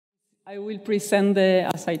I will present,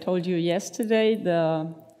 as I told you yesterday,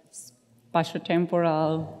 the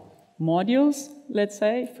spatiotemporal modules, let's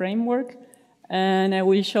say, framework. And I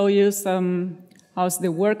will show you how's the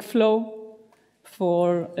workflow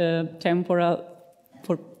for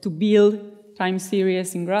to build time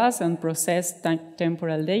series in GRASS and process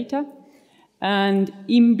temporal data. And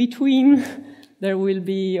in between, there will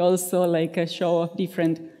be also like a show of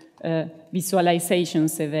different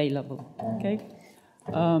visualizations available, okay?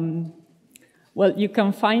 Well, you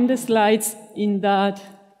can find the slides in that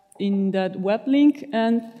web link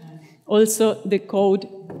and also the code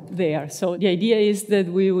there. So the idea is that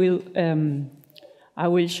we will, I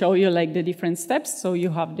will show you like the different steps, so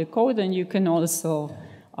you have the code and you can also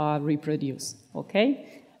reproduce,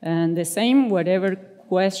 okay? And the same, whatever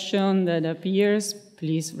question that appears,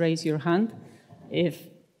 please raise your hand. If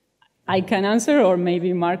I can answer, or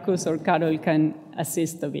maybe Marcus or Carol can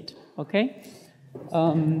assist a bit, okay?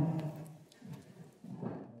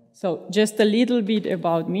 So just a little bit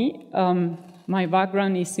about me. My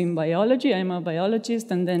background is in biology. I'm a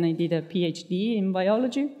biologist, and then I did a PhD in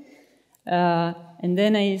biology. And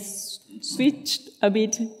then I switched a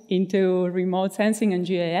bit into remote sensing and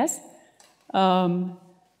GIS. I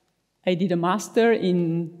did a master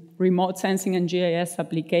in remote sensing and GIS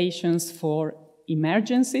applications for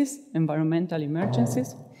emergencies, environmental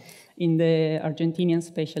emergencies, in the Argentinian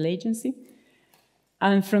Spatial Agency.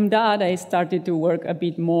 And from that, I started to work a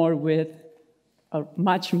bit more with, or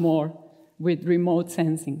much more, with remote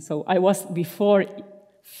sensing. So I was before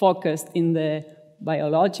focused in the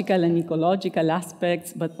biological and ecological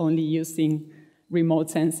aspects, but only using remote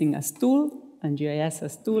sensing as tool and GIS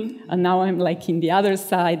as tool. And now I'm like in the other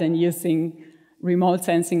side and using remote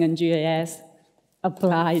sensing and GIS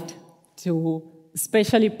applied to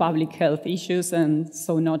especially public health issues and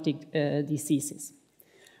zoonotic diseases.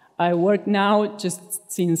 I work now,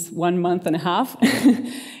 just since 1.5 months,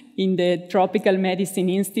 in the Tropical Medicine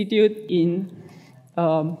Institute in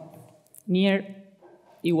near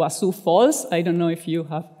Iguazu Falls. I don't know if you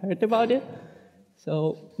have heard about it.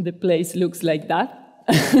 So the place looks like that.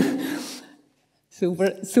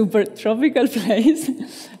 super tropical place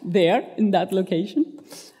there in that location.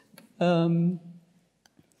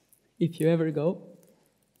 If you ever go,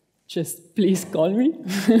 just please call me.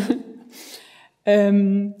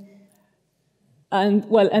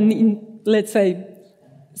 Let's say,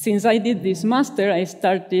 since I did this master, I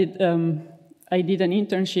started, I did an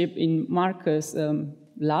internship in Marcus'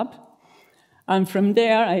 lab. And from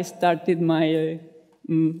there, I started my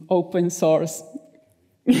open source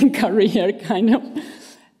career, kind of.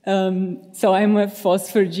 So I'm a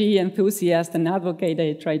FOSS4G enthusiast and advocate.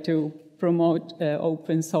 I try to promote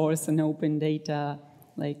open source and open data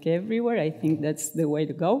like everywhere. I think that's the way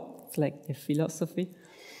to go. It's like the philosophy.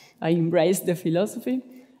 I embraced the philosophy.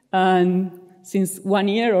 And since 1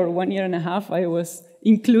 year or 1.5 years, I was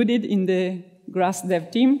included in the GRASS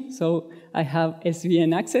dev team. So I have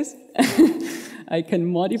SVN access. I can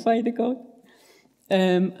modify the code.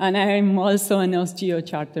 And I'm also an OpenGeoHub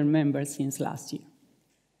charter member since last year.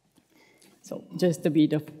 So just a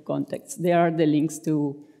bit of context. There are the links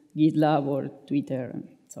to GitLab or Twitter and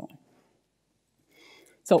so on.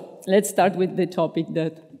 So let's start with the topic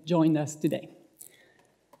that joined us today.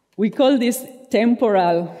 We call this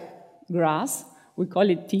temporal GRASS. We call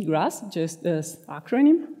it TGRASS, just as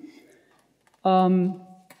acronym.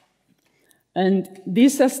 And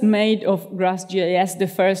this has made of GRASS GIS the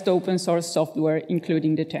first open source software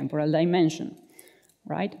including the temporal dimension,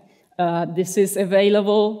 right? This is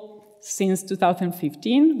available since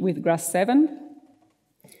 2015 with GRASS 7.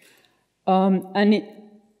 And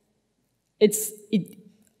it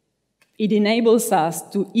enables us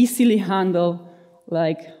to easily handle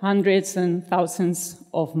like hundreds and thousands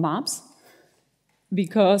of maps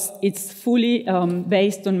because it's fully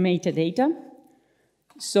based on metadata.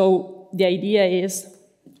 So the idea is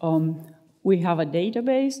we have a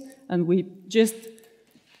database and we just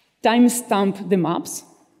timestamp the maps.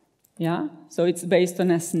 Yeah, so it's based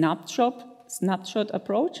on a snapshot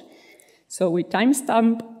approach. So we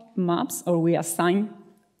timestamp maps, or we assign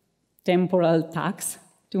temporal tags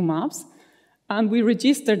to maps, and we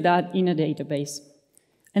register that in a database.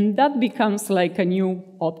 And that becomes like a new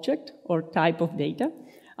object or type of data,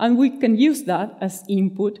 and we can use that as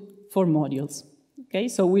input for modules. Okay,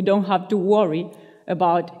 so we don't have to worry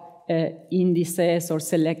about indices or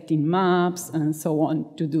selecting maps and so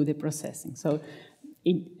on to do the processing. So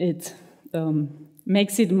it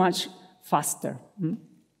makes it much faster.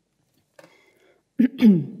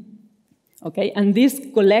 Okay, and this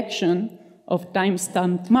collection of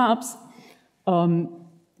timestamped maps,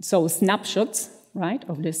 so snapshots, right,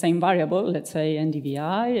 of the same variable, let's say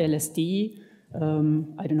NDVI, LST,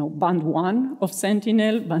 I don't know, band 1 of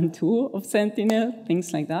Sentinel, band 2 of Sentinel,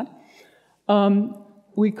 things like that.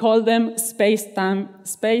 We call them space-time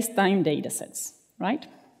datasets, right?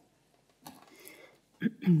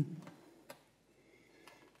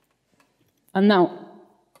 And now,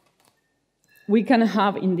 we can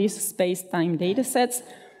have in these space-time datasets,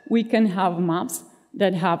 we can have maps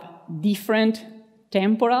that have different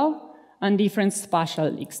temporal and different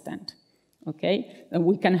spatial extent, okay? And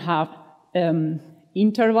we can have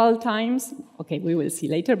interval times, okay, we will see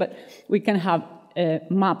later, but we can have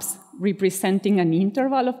maps representing an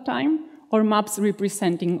interval of time or maps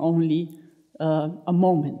representing only a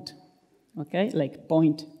moment, okay, like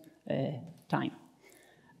point time.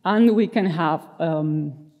 And we can have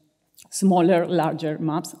smaller, larger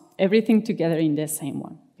maps, everything together in the same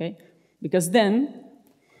one, okay? Because then,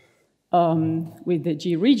 with the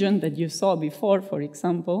G region that you saw before, for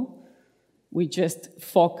example, we just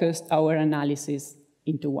focused our analysis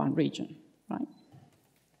into one region, right?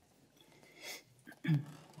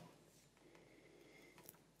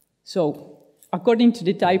 So, according to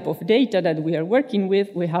the type of data that we are working with,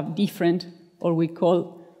 we have different, or we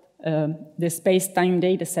call the space-time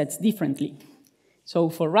datasets differently. So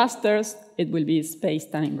for rasters, it will be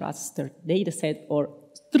space-time raster dataset, or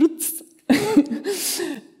STRUTS.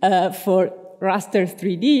 For raster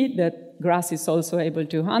 3D, that GRASS is also able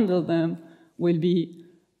to handle them, will be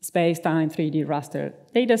space-time 3D raster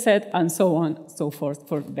dataset, and so on and so forth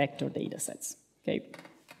for vector datasets. Okay.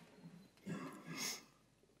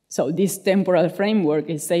 So this temporal framework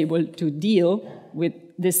is able to deal with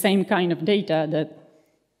the same kind of data that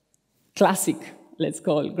classic, let's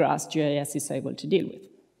call GRASS GIS, is able to deal with.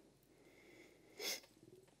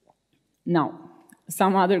 Now,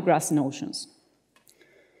 some other GRASS notions.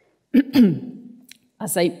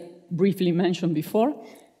 As I briefly mentioned before,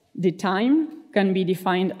 the time can be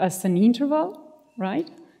defined as an interval, right?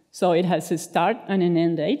 So it has a start and an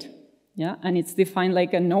end date, yeah? And it's defined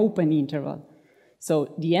like an open interval.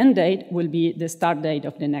 So the end date will be the start date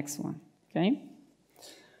of the next one, okay?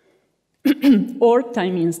 Or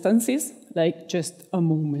time instances, like just a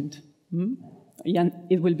moment.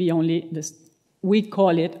 It will be only this, we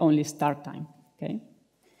call it only start time, okay?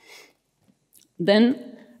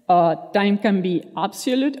 Then time can be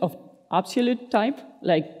absolute, of absolute type,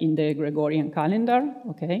 like in the Gregorian calendar,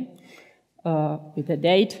 okay? With the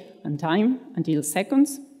date and time until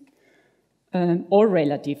seconds, or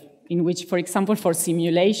relative, in which, for example, for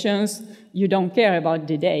simulations, you don't care about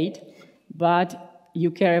the date, but you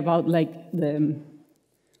care about like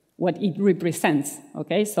what it represents,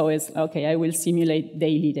 okay? So it's, okay, I will simulate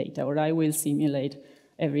daily data, or I will simulate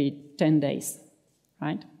every 10 days,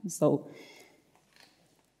 right? So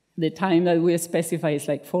the time that we specify is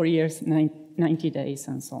like 4 years, 90 days,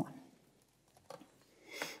 and so on.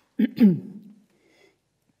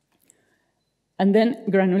 And then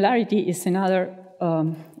granularity is another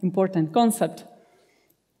important concept.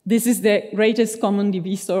 This is the greatest common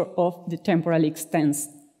divisor of the temporal extents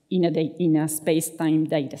in a space-time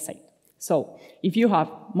dataset. So if you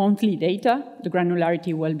have monthly data, the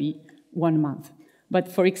granularity will be 1 month.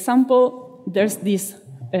 But for example, there's this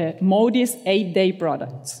MODIS 8-day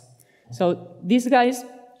products. So these guys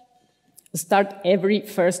start every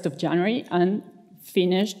 1st of January and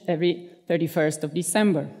finish every 31st of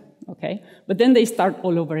December, okay? But then they start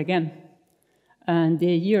all over again. And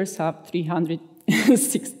the years have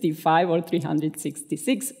 365 or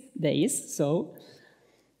 366 days, so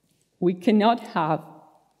we cannot have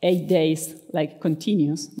 8 days like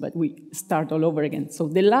continuous, but we start all over again. So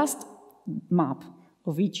the last map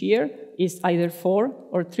of each year is either 4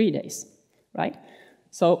 or 3 days, right?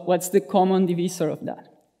 So what's the common divisor of that?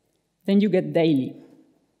 Then you get daily,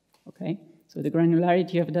 okay? So the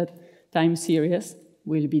granularity of that time series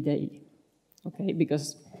will be daily, okay?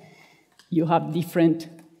 Because you have different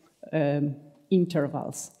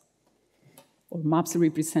intervals, or maps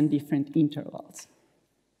represent different intervals.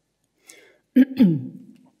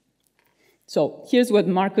 So here's what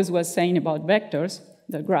Marcus was saying about vectors.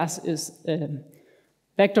 The GRASS is,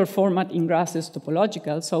 vector format in GRASS is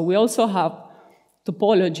topological. So we also have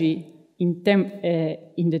topology in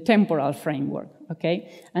the temporal framework,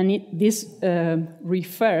 okay? And this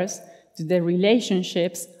refers to the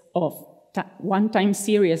relationships of one time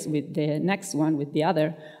series with the next one, with the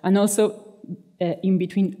other, and also in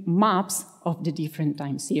between maps of the different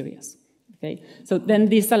time series, okay? So then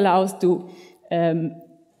this allows to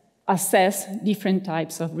assess different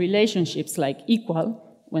types of relationships, like equal,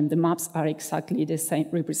 when the maps are exactly the same,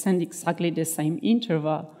 represent exactly the same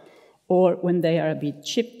interval, or when they are a bit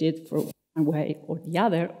shifted, for way or the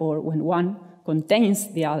other, or when one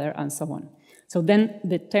contains the other, and so on. So then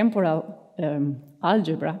the temporal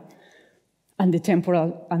algebra and the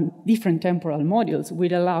temporal and different temporal modules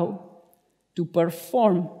will allow to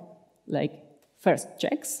perform like first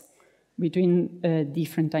checks between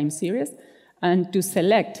different time series and to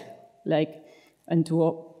select like and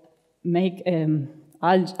to make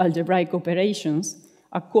algebraic operations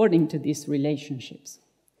according to these relationships.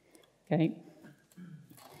 Okay.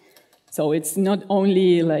 So it's not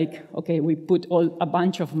only like, okay, we put a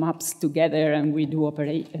bunch of maps together and we do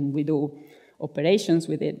operations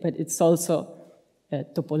with it, but it's also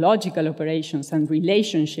topological operations and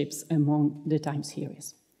relationships among the time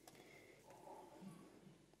series.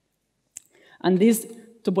 And these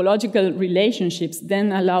topological relationships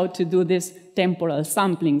then allow to do this temporal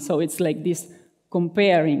sampling. So it's like this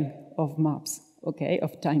comparing of maps, okay,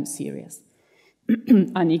 of time series.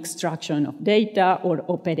 And extraction of data or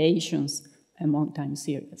operations among time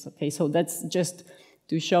series. Okay, so that's just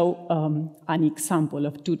to show an example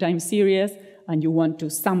of two time series, and you want to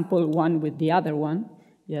sample one with the other one,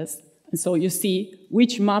 yes? And so you see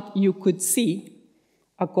which map you could see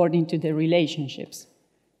according to the relationships.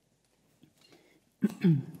 But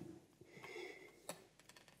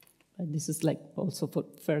this is like also for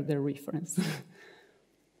further reference.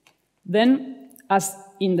 Then, as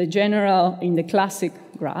in the classic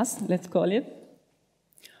GRASS, let's call it,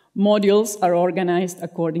 modules are organized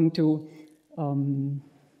according to,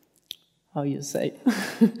 how you say,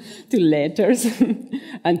 to letters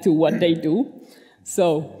and to what they do.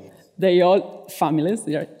 So they all, families,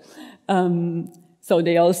 so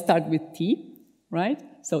they all start with T, right?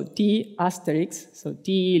 So T asterisk, so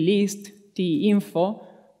T list, T info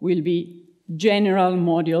will be general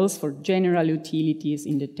modules for general utilities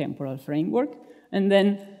in the temporal framework. And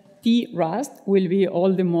then TGRASS will be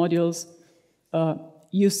all the modules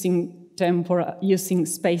using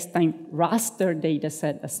space-time raster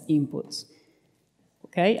dataset as inputs,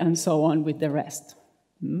 okay, and so on with the rest.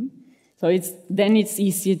 So then it's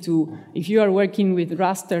easier to, if you are working with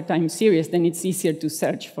raster time series, then it's easier to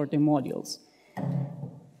search for the modules.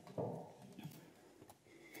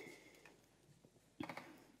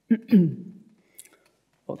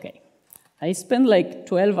 Okay. I spent like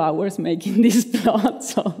 12 hours making this plot,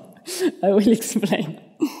 so I will explain.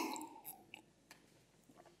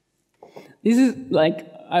 This is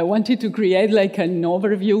like, I wanted to create like an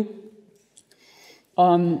overview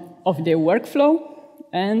of the workflow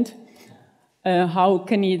and how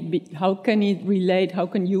can you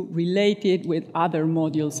relate it with other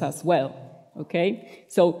modules as well, okay?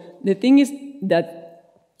 So the thing is that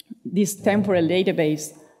this temporal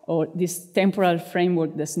database or this temporal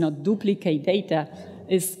framework does not duplicate data,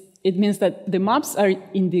 it means that the maps are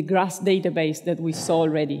in the GRASS database that we saw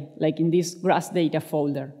already, like in this GRASS data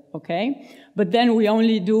folder, okay? But then we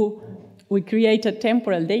create a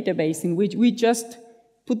temporal database in which we just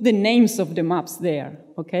put the names of the maps there,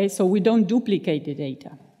 okay? So we don't duplicate the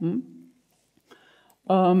data.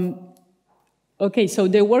 Okay, so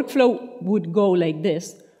the workflow would go like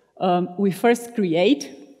this. We first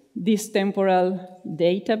create this temporal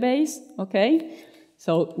database, okay?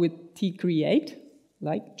 So with tcreate,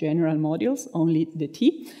 like general modules, only the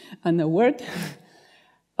T and a word.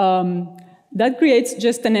 That creates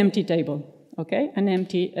just an empty table, okay? An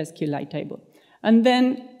empty SQLite table. And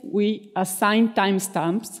then we assign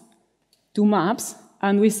timestamps to maps,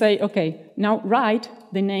 and we say, okay, now write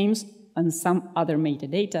the names and some other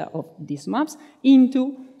metadata of these maps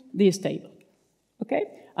into this table, okay?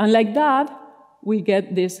 And like that, we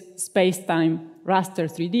get this space-time raster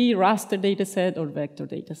 3D, raster dataset, or vector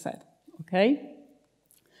dataset, okay?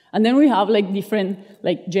 And then we have like different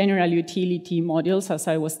like general utility modules, as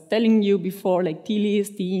I was telling you before, like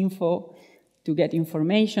tlist, tinfo, to get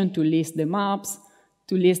information, to list the maps,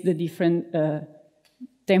 to list the different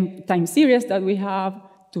time series that we have,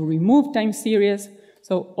 to remove time series.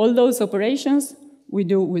 So all those operations we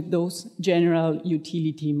do with those general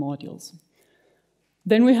utility modules.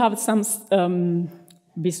 Then we have some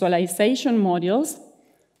visualization modules.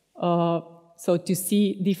 So to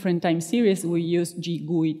see different time series, we use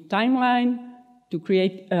GGUI timeline to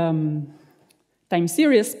create time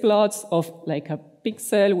series plots of like a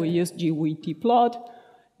pixel. We use GWT plot,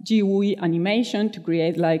 GWI animation to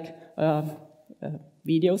create like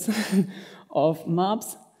videos of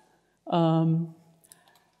maps. And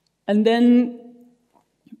then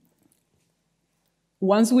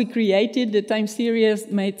once we created the time series,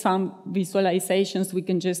 made some visualizations, we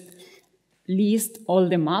can just list all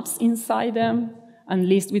the maps inside them and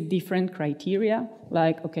list with different criteria,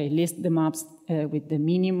 like, okay, list the maps with the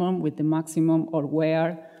minimum, with the maximum, or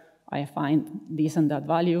where, I find this and that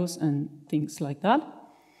values and things like that.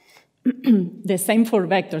 The same for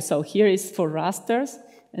vectors. So here is for rasters,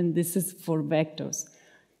 and this is for vectors.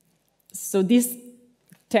 So this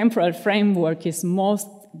temporal framework is most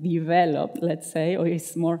developed, let's say, or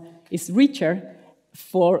is richer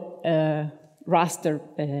for raster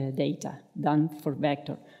data than for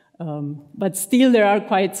vector. But still, there are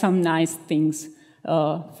quite some nice things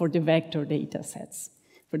for the vector data sets,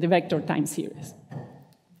 for the vector time series.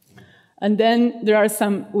 And then there are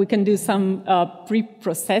we can do some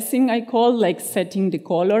pre-processing, I call, like setting the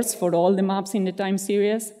colors for all the maps in the time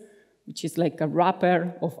series, which is like a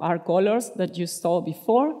wrapper of R colors that you saw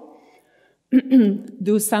before.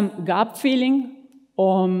 Do some gap filling.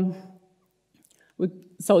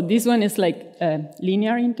 So this one is like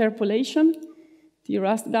linear interpolation,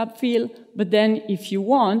 TGRASS gap fill. But then if you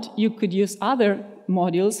want, you could use other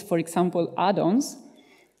modules, for example, add-ons,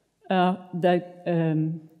 that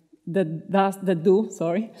do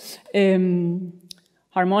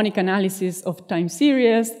harmonic analysis of time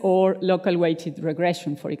series or local weighted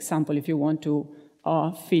regression, for example, if you want to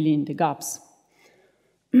fill in the gaps.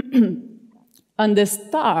 And the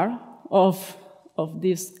star of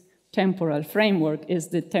this temporal framework is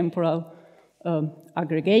the temporal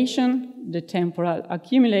aggregation, the temporal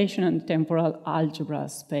accumulation, and temporal algebra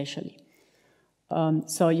especially.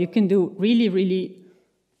 So you can do really, really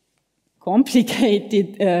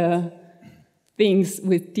complicated things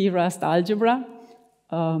with TGRASS algebra.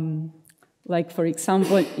 Like, for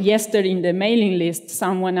example, yesterday in the mailing list,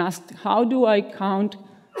 someone asked, how do I count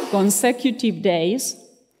consecutive days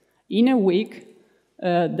in a week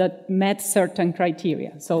that met certain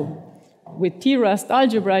criteria? So with TGRASS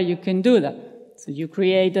algebra, you can do that. So you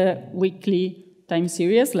create a weekly time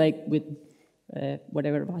series, like with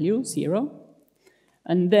whatever value, 0.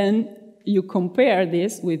 And then you compare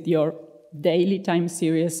this with your daily time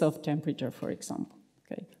series of temperature, for example.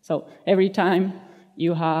 Okay? So every time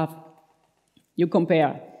you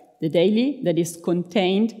compare the daily that is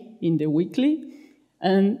contained in the weekly,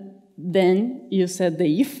 and then you set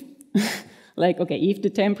the if. Like, okay, if the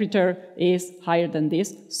temperature is higher than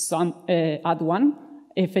this, add 1.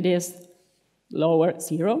 If it is lower,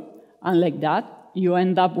 0. And like that, you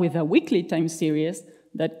end up with a weekly time series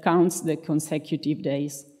that counts the consecutive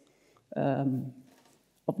days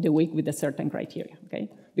of the week with a certain criteria, okay?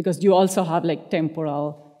 Because you also have like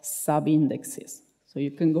temporal sub-indexes. So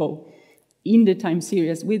you can go in the time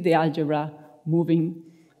series with the algebra, moving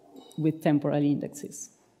with temporal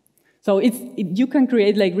indexes. So you can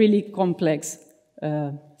create like really complex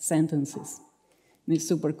sentences. It's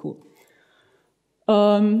super cool.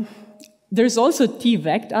 There's also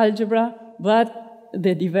T-vect algebra, but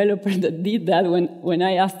the developer that did that, when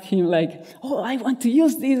I asked him like, oh, I want to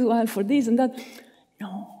use this one for this and that,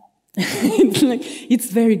 no. It's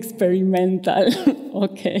very experimental,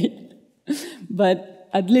 okay. But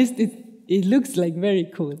at least it looks like very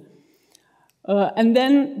cool. And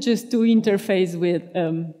then just to interface with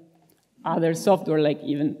other software, like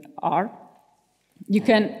even R, you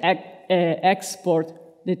can export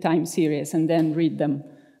the time series and then read them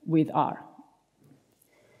with R.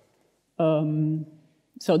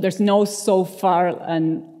 So there's no so far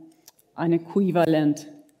an equivalent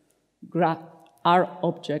R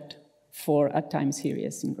object for a time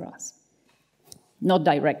series in GRASS. Not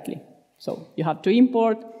directly. So you have to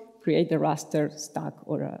import, create a raster stack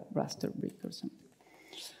or a raster brick or something.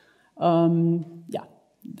 Yeah,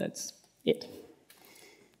 that's it.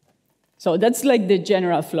 So that's like the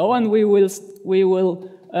general flow, and we will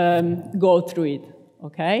go through it,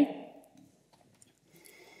 okay?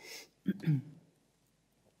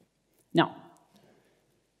 Now,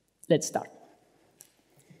 let's start.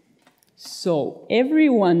 So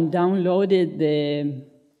everyone downloaded the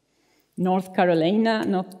North Carolina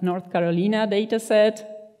data set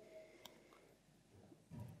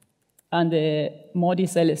and the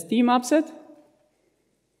MODIS LST mapset.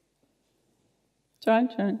 Try.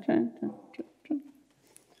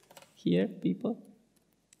 Here, people.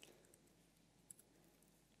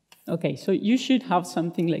 Okay, so you should have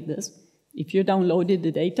something like this. If you downloaded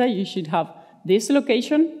the data, you should have this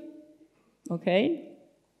location, okay,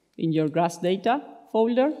 in your GRASS data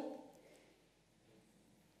folder.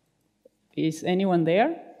 Is anyone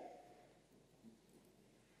there?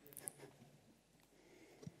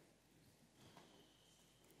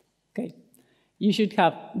 Okay, you should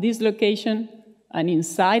have this location, and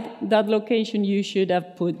inside that location, you should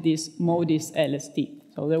have put this MODIS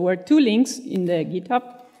LST. So there were 2 links in the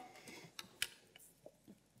GitHub.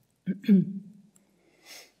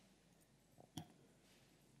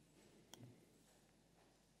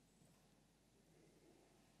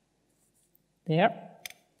 There.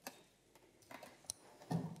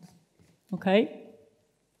 Okay?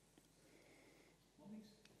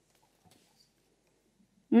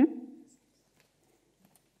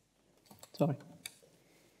 Sorry.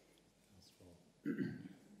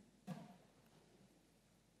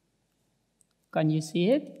 Can you see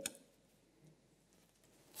it?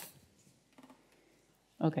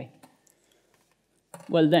 Okay.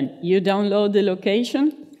 Well then, you download the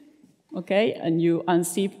location, okay, and you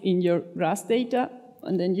unzip in your GRASS data,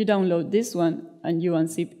 and then you download this one, and you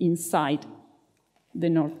unzip inside the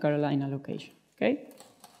North Carolina location, okay?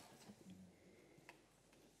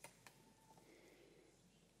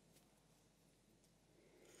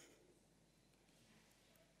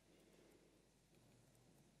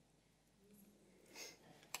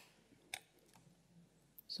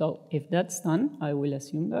 So if that's done, I will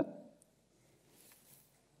assume that.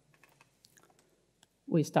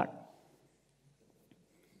 We start.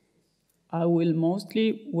 I will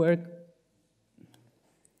mostly work,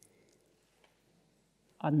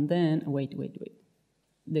 and then, wait,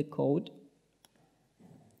 the code.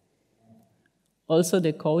 Also,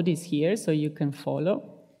 the code is here, so you can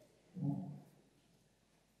follow.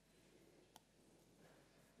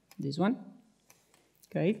 This one,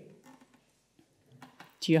 okay.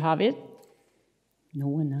 Do you have it? No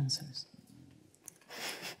one answers.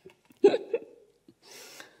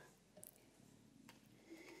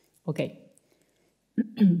 Okay.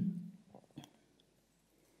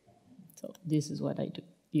 So this is what I do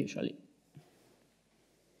usually.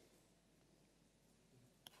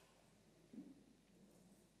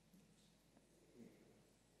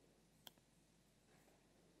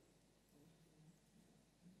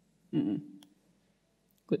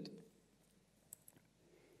 Good.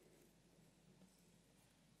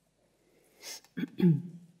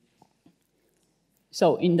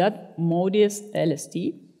 So in that modus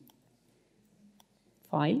LST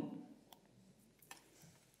file,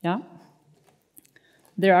 yeah,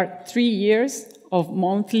 there are 3 years of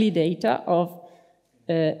monthly data of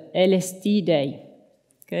LST day,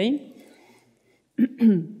 okay?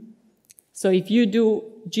 So if you do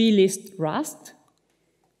glist rast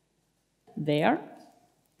there,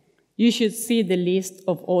 you should see the list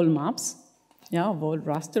of all maps, yeah, of all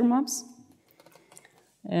raster maps.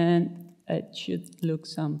 And it should look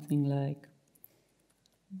something like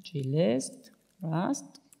glist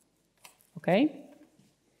rast, okay?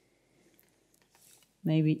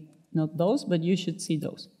 Maybe not those, but you should see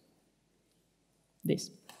those.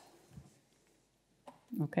 This,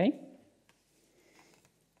 okay?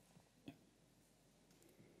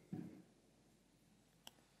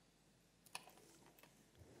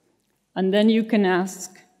 And then you can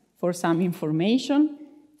ask for some information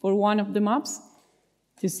for one of the maps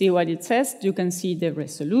to see what it says. You can see the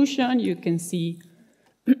resolution, you can see,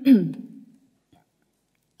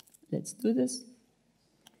 let's do this.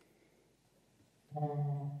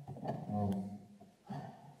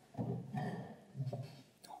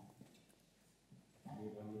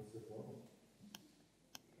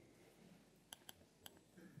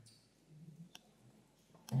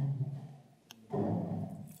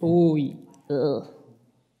 Oh,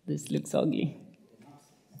 this looks ugly.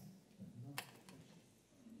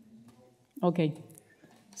 Okay,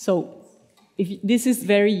 so this is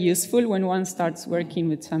very useful when one starts working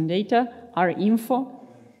with some data. Our info,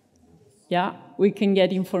 yeah, we can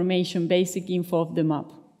get information, basic info of the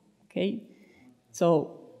map, okay?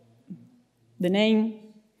 So the name,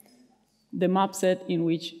 the map set in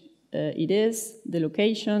which it is, the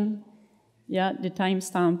location, yeah, the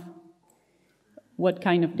timestamp, what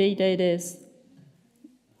kind of data it is,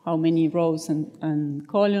 how many rows and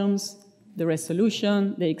columns, the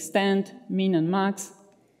resolution, the extent, min and max,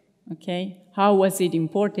 okay? How was it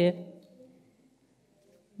imported?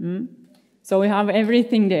 So we have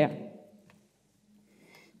everything there.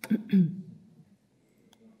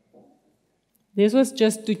 This was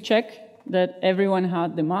just to check that everyone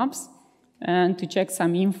had the maps and to check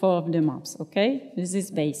some info of the maps, okay? This is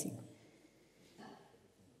basic.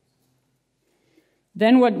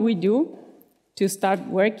 Then what we do to start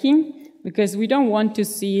working, because we don't want to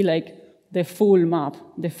see like the full map,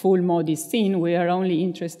 the full MODIS scene. We are only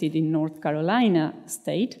interested in North Carolina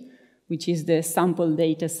state, which is the sample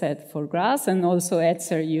data set for GRASS, and also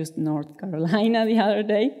Etzer used North Carolina the other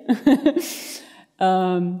day.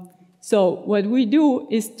 So what we do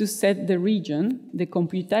is to set the region, the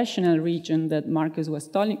computational region that Marcus was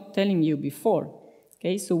telling you before.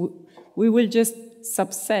 Okay, so we will just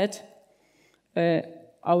subset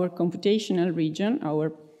our computational region,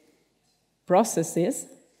 our processes,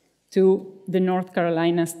 to the North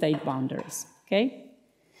Carolina state boundaries, okay?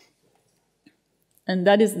 And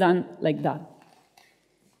that is done like that.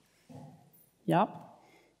 Yeah.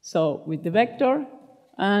 So with the vector,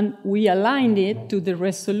 and we aligned it to the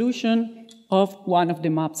resolution of one of the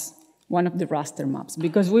maps, one of the raster maps,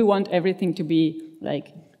 because we want everything to be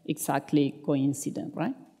like exactly coincident,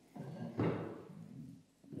 right?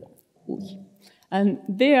 And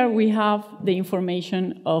there we have the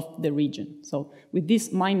information of the region. So with this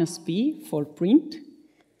 -p for print,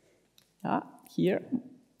 here,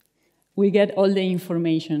 we get all the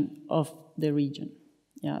information of the region.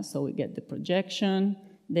 Yeah, so we get the projection,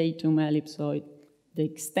 datum, ellipsoid, the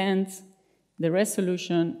extent, the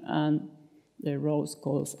resolution, and the rows,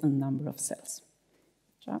 calls, and number of cells.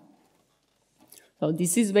 Yeah. So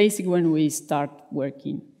this is basically when we start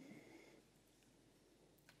working.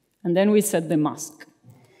 And then we set the mask.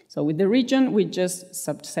 So with the region, we just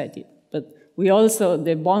subset it. But we also,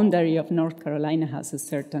 the boundary of North Carolina has a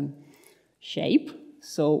certain shape,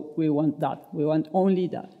 so we want that. We want only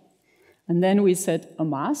that. And then we set a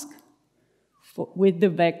mask with the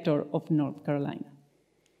vector of North Carolina.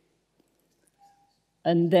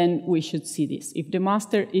 And then we should see this. If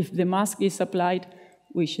the mask is applied,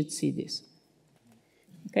 we should see this.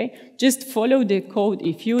 Okay? Just follow the code.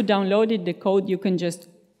 If you downloaded the code, you can just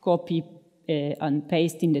copy and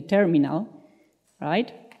paste in the terminal,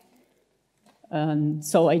 right?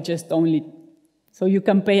 So I just so you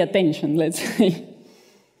can pay attention, let's say.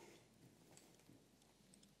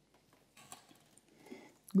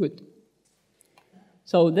 Good.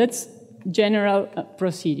 So that's general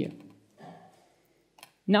procedure.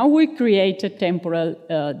 Now we create a temporal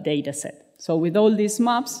data set. So with all these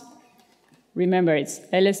maps, remember it's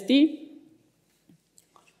LST,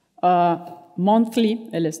 monthly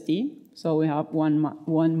LST, so we have one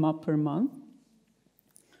map per month,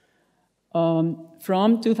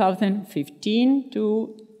 from 2015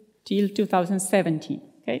 till 2017,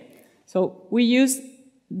 okay? So we use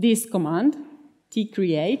this command,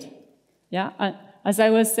 tcreate, yeah? As I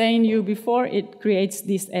was saying you before, it creates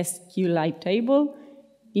this SQLite table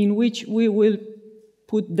in which we will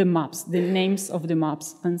put the maps, the names of the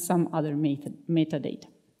maps, and some other metadata,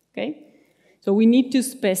 okay? So we need to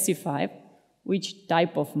specify which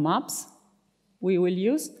type of maps we will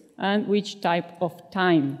use and which type of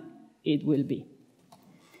time it will be.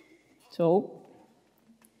 So,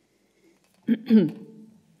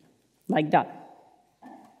 like that.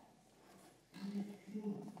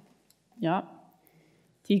 Yeah.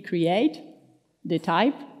 tcreate, the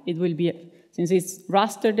type, it will be, since it's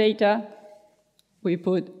raster data, we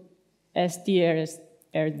put stds.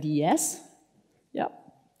 Yeah.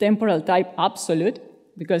 Temporal type absolute,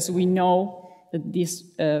 because we know that this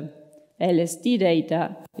LST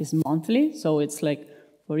data is monthly, so it's like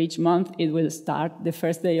for each month it will start the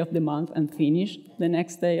first day of the month and finish the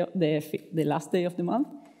next day, the last day of the month.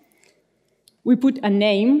 We put a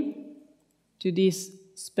name to this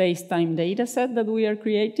space-time data set that we are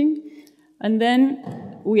creating, and then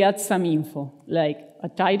we add some info, like a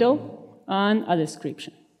title and a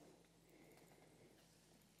description.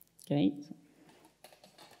 Okay.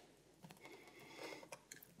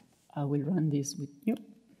 I will run this with you.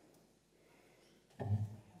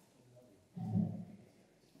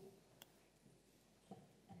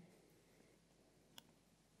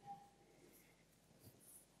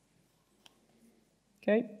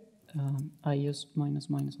 Okay, I use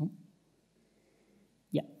 -.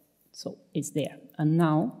 Yeah, so it's there. And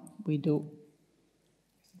now we do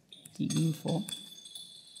the info.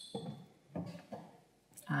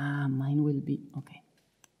 Mine will be, okay.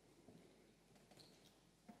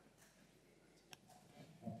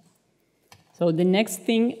 So the next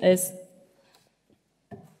thing is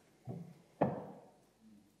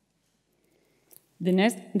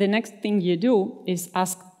the next thing you do is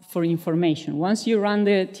ask for information. Once you run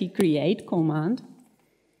the tcreate command,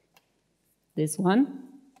 this one,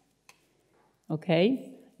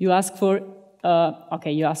 okay, you ask for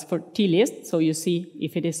tlist, so you see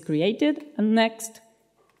if it is created, and next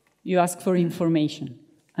you ask for information,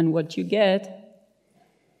 and what you get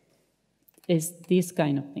is these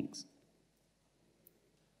kind of things.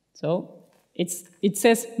 So it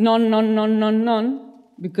says none,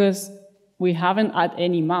 because we haven't added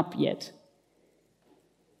any map yet.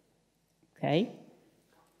 Okay.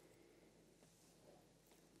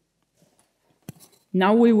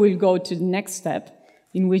 Now we will go to the next step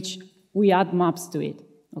in which we add maps to it.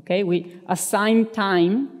 Okay, we assign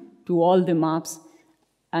time to all the maps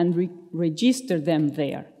and register them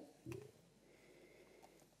there.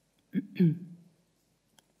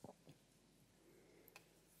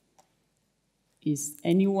 Is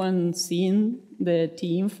anyone seeing the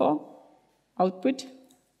tinfo output?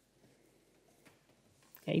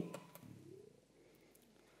 Okay.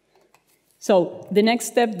 So the next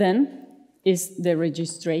step then is the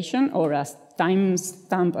registration or a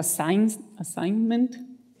timestamp assignment.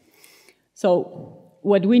 So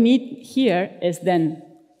what we need here is then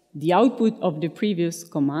the output of the previous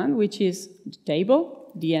command, which is the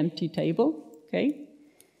table, the empty table, okay?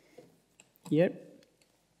 Here.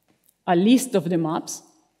 A list of the maps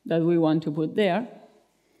that we want to put there,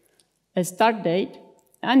 a start date,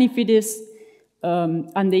 and if it is,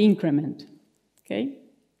 and the increment, okay?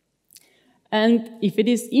 And if it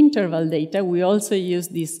is interval data, we also use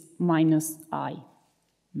this -i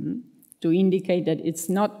to indicate that it's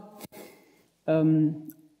not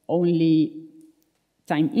only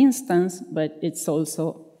time instance, but it's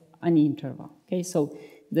also an interval, okay? So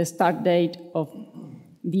the start date of,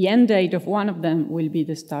 the end date of one of them will be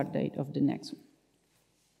the start date of the next one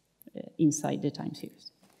inside the time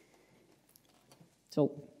series.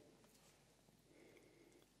 So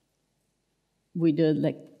we do it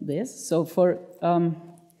like this. So for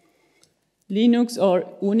Linux or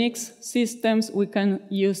Unix systems, we can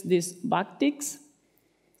use these backticks.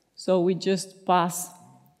 So we just pass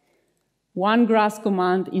one GRASS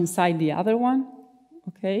command inside the other one,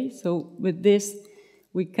 okay? So with this,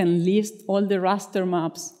 we can list all the raster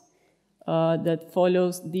maps that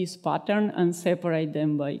follows this pattern and separate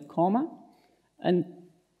them by comma. And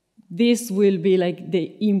this will be like the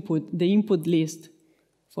input list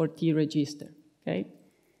for T register, okay?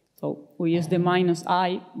 So we use the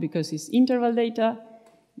 -i because it's interval data.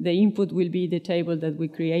 The input will be the table that we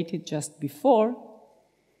created just before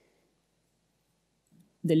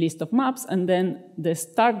the list of maps, and then the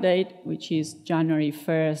start date, which is January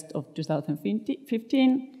 1st of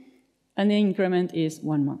 2015, and the increment is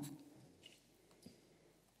 1 month.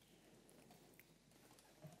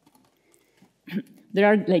 There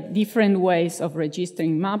are like different ways of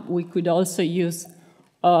registering map. We could also use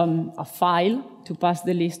a file to pass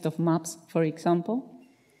the list of maps, for example.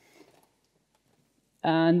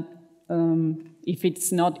 And if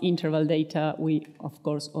it's not interval data, we, of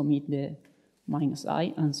course, omit the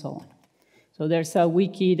 -i and so on. So there's a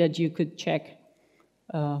wiki that you could check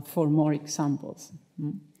for more examples.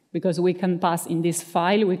 Because we can pass in this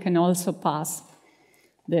file, we can also pass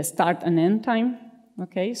the start and end time.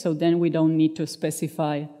 Okay, so then we don't need to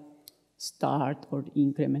specify start or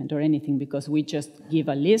increment or anything because we just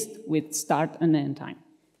give a list with start and end time.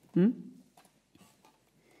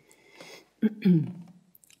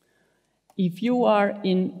 If you are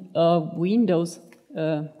in a Windows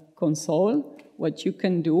console, what you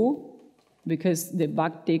can do, because the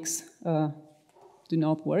backticks do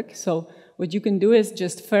not work, so what you can do is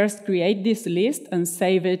just first create this list and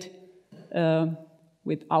save it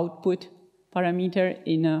with output parameter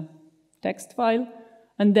in a text file,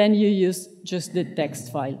 and then you use just the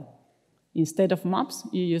text file. Instead of maps,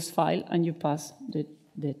 you use file and you pass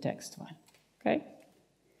the text file, okay?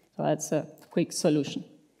 So that's a quick solution.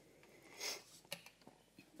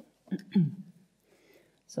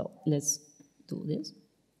 So let's do this.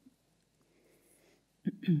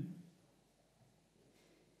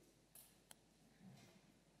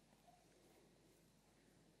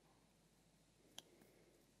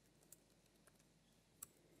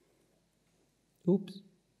 Oops.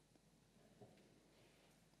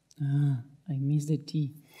 I missed the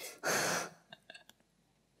T.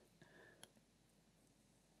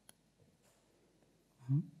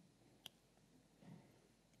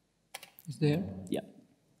 Is there? Yeah.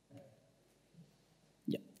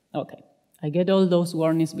 Yeah, okay. I get all those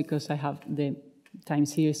warnings because I have the time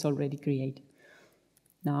series already created.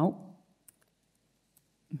 Now,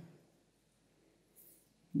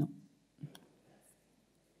 no.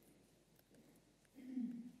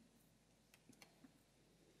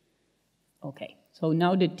 Okay, so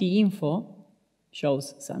now the T-info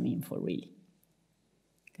shows some info, really.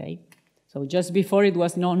 Okay, so just before it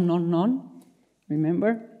was none, none, none,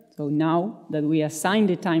 remember? So now that we assign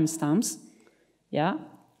the timestamps, yeah,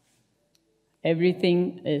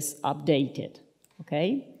 everything is updated,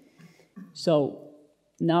 okay? So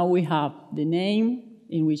now we have the name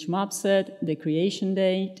in which map set, the creation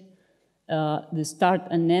date, the start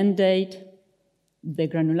and end date, the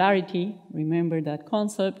granularity, remember that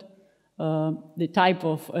concept, the type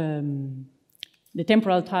of, the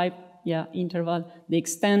temporal type, yeah, interval, the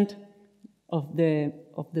extent of the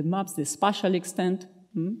maps, the spatial extent,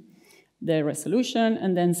 the resolution,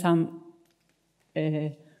 and then some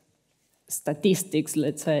statistics,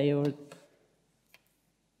 let's say, or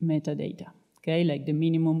metadata, okay, like the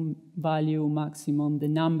minimum value, maximum, the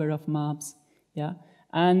number of maps, yeah,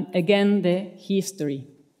 and again, the history.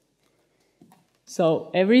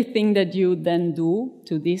 So everything that you then do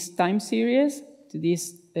to this time series, to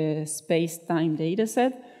this space-time data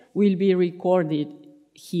set, will be recorded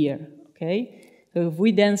here, okay? So if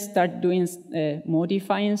we then start doing,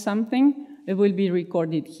 modifying something, it will be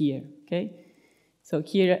recorded here, okay? So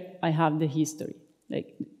here I have the history.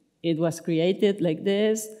 Like, it was created like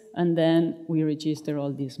this, and then we register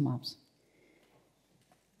all these maps.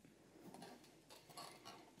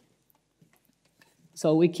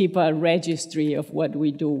 So we keep a registry of what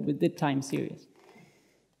we do with the time series.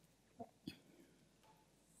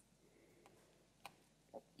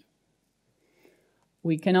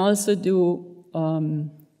 We can also do,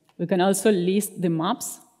 we can also list the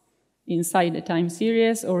maps inside the time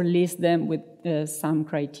series or list them with some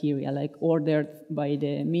criteria, like ordered by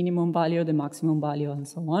the minimum value, the maximum value, and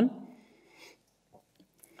so on.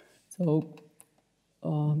 So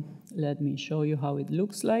let me show you how it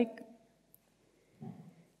looks like.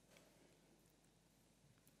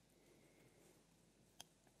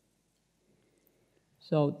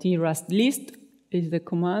 So TGRASS list is the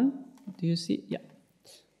command. Do you see? Yeah.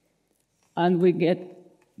 And we get,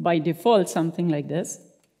 by default, something like this.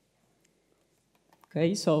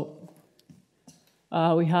 Okay, so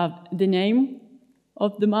we have the name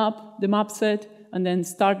of the map set, and then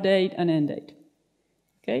start date and end date.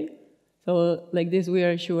 Okay, so like this, we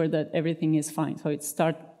are sure that everything is fine. So it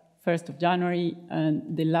starts 1st of January,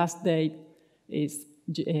 and the last date is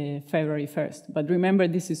February 1st. But remember,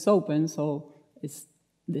 this is open, so it's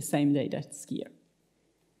the same date as here.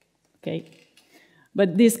 Okay,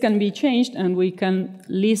 but this can be changed, and we can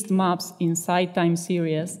list maps inside time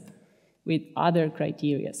series with other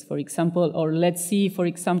criteria, for example, or let's see, for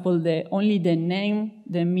example, only the name,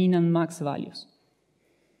 the min and max values.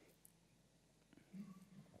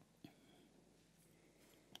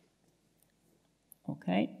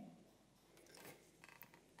 Okay.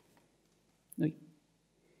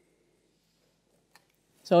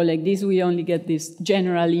 So like this, we only get this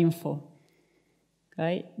general info,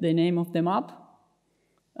 okay? The name of the map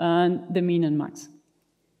and the min and max.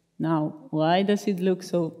 Now, why does it look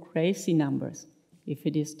so crazy numbers if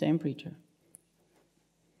it is temperature?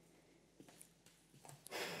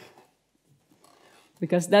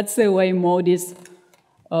 Because that's the way MODIS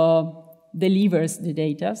delivers the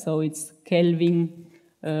data, so it's Kelvin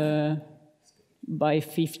by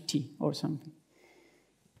 50 or something.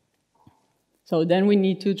 So then we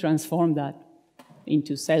need to transform that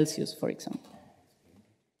into Celsius, for example.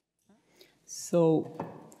 So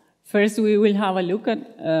first we will have a look at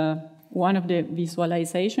one of the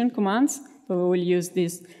visualization commands. So we will use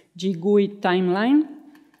this GGUI timeline,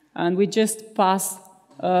 and we just pass,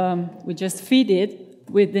 we just feed it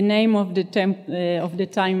with the name of the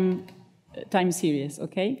time series,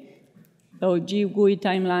 okay? So GGUI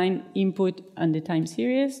timeline input and the time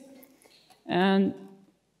series, and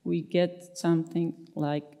we get something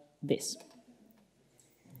like this.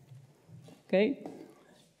 Okay?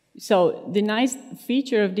 So the nice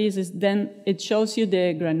feature of this is then it shows you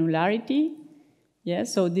the granularity. Yeah,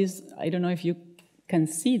 so this, I don't know if you can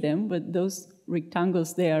see them, but those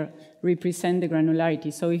rectangles there represent the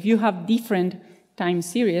granularity. So if you have different time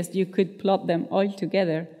series, you could plot them all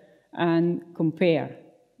together and compare.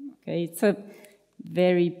 Okay, it's a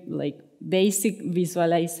very basic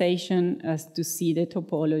visualization as to see the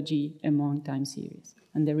topology among time series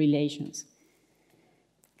and the relations.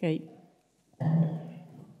 Okay.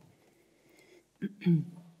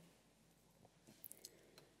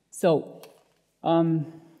 So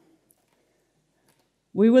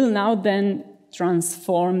we will now then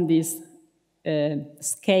transform this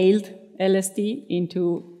scaled LST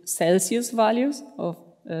into Celsius values of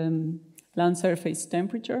land surface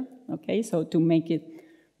temperature. Okay, so to make it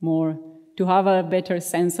more, to have a better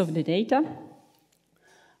sense of the data.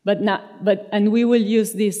 And we will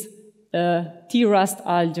use this TGRASS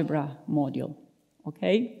algebra module.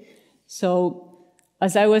 Okay, so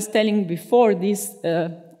as I was telling before, these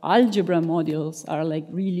algebra modules are like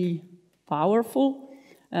really powerful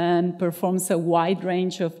and performs a wide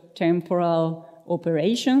range of temporal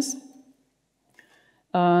operations.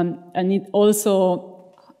 And it also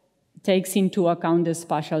takes into account the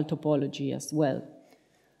spatial topology as well.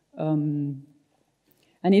 And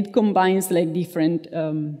it combines like different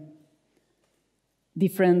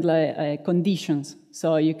conditions.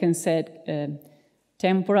 So you can set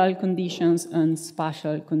temporal conditions and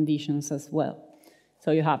spatial conditions as well. So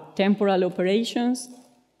you have temporal operations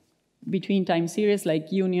between time series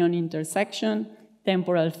like union, intersection,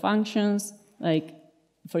 temporal functions, like,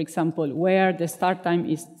 for example, where the start time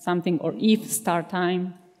is something, or if start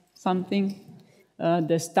time something,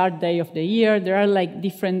 the start day of the year. There are like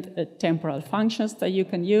different temporal functions that you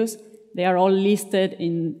can use. They are all listed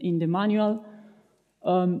in the manual.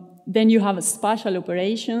 Then you have spatial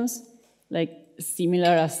operations, like similar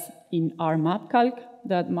as in our map calc.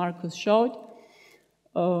 that Marcus showed.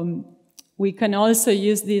 We can also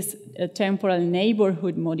use this temporal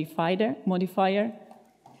neighborhood modifier,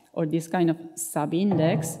 or this kind of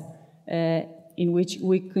subindex, in which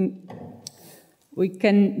we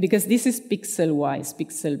can, because this is pixel-wise,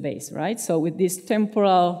 pixel-based, right? So with this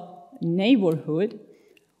temporal neighborhood,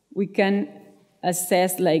 we can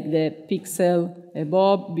assess like the pixel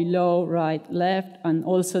above, below, right, left, and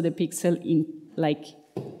also the pixel in like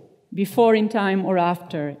before in time or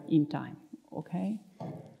after in time, okay?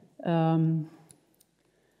 Then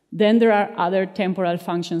there are other temporal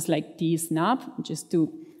functions like tsnap, just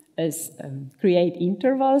to create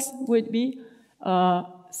intervals would be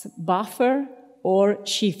buffer or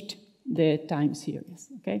shift the time series,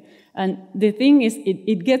 okay? And the thing is,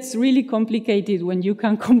 it gets really complicated when you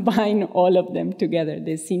can combine all of them together.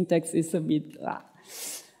 The syntax is a bit,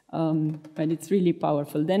 but it's really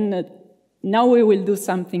powerful. Then now we will do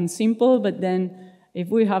something simple, but then if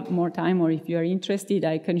we have more time or if you are interested,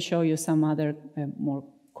 I can show you some other more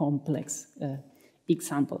complex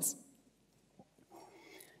examples.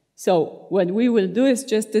 So what we will do is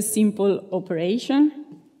just a simple operation,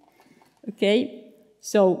 okay?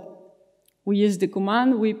 So we use the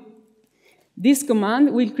command, this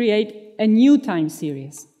command will create a new time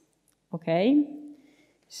series, okay?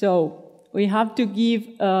 So we have to give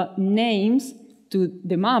names to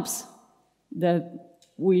the maps that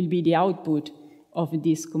will be the output of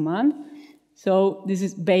this command. So this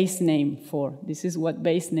is base name for. This is what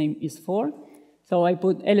base name is for. So I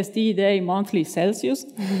put LST day, monthly, Celsius.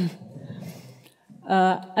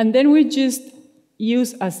 And then we just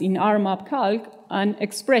use, as in our map calc, an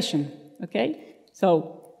expression, okay?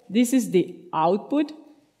 So this is the output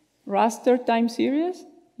raster time series,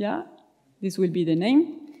 yeah? This will be the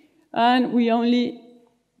name. And we only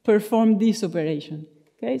perform this operation,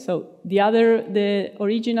 okay? So the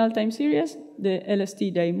original time series, the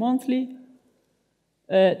LST day monthly,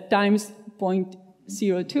 times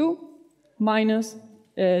 0.02 minus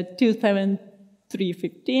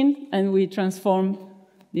 27315, and we transform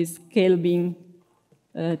this Kelvin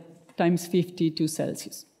times 50 to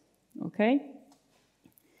Celsius, okay?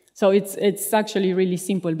 So it's actually really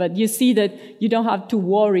simple, but you see that you don't have to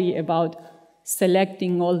worry about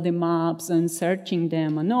selecting all the maps and searching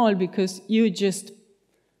them and all, because you just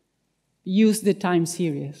use the time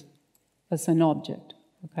series as an object,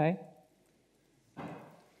 okay?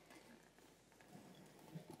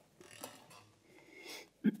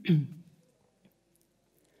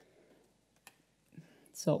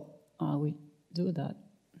 So we do that.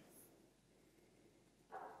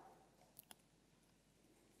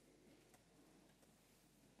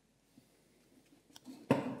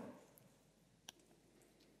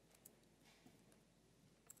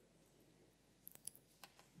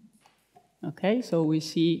 Okay, so we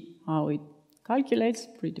see how it calculates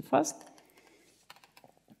pretty fast.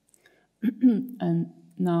 And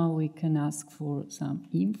now we can ask for some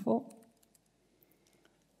info.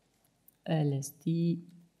 LST,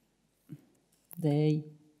 day,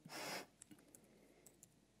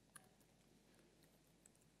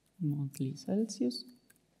 monthly Celsius.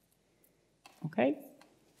 Okay.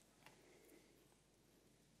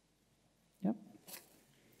 Yep.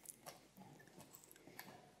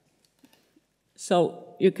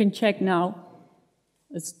 So you can check now,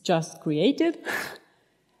 it's just created.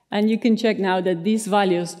 And you can check now that these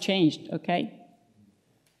values changed, okay?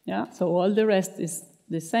 Yeah, so all the rest is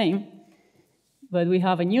the same, but we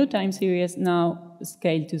have a new time series now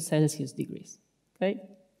scaled to Celsius degrees, okay?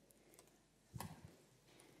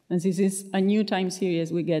 And since it's a new time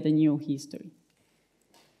series, we get a new history.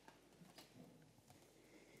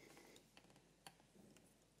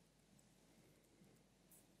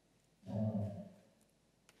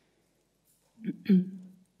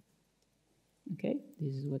 Okay,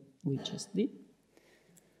 this is what we just did.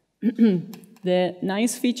 The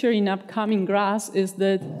nice feature in upcoming GRASS is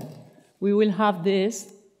that we will have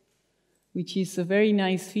this, which is a very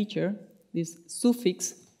nice feature, this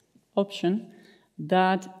suffix option,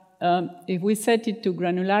 that if we set it to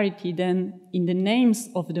granularity, then in the names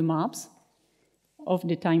of the maps of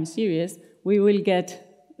the time series, we will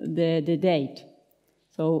get the date.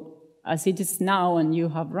 So as it is now, and you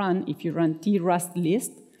have run, if you run TGRASS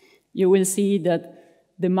list, you will see that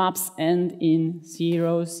the maps end in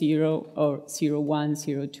 0, 0, or 0, 1,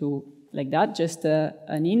 0, 2, like that, just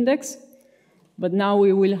an index. But now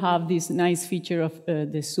we will have this nice feature of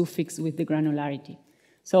the suffix with the granularity.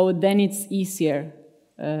 So then it's easier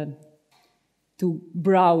to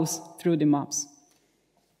browse through the maps.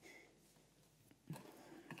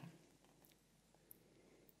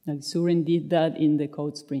 Like Suren did that in the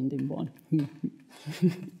code sprint in Bonn.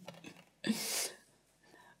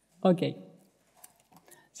 Okay.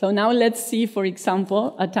 So now let's see, for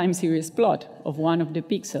example, a time series plot of one of the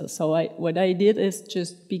pixels. So what I did is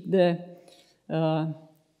just pick a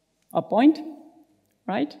point,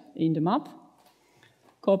 right, in the map,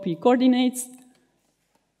 copy coordinates,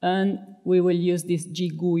 and we will use this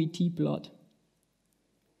GUI plot.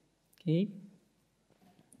 Okay.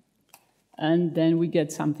 And then we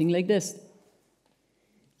get something like this.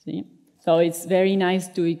 See? So it's very nice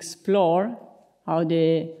to explore how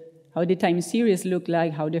the time series look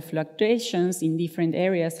like, how the fluctuations in different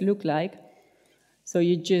areas look like. So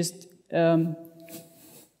you just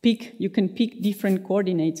you can pick different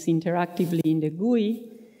coordinates interactively in the GUI,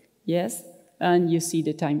 yes, and you see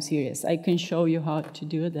the time series. I can show you how to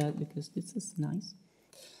do that because this is nice.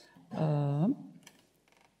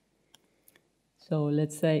 So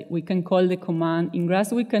let's say we can call the command, in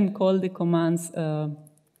GRASS we can call the commands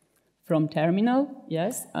from terminal,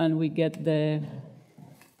 yes, and we get the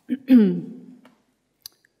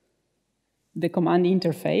the command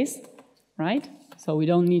interface, right? So we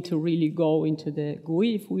don't need to really go into the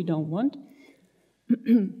GUI if we don't want.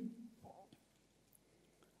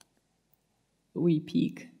 We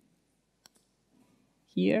pick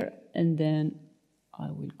here, and then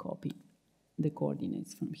I will copy the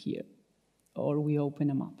coordinates from here, or we open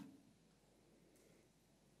a map.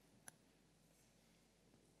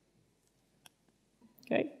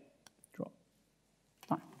 Okay, draw.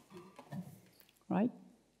 Fine. Right?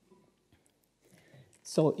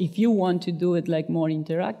 So if you want to do it like more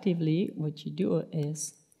interactively, what you do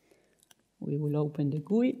is we will open the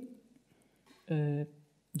GUI,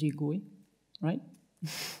 GUI, right?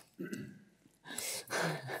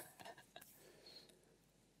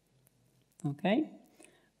 Okay,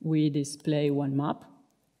 we display one map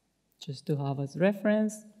just to have as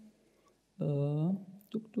reference.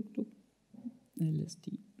 LST.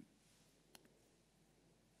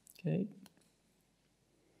 Okay.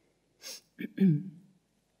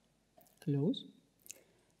 Close.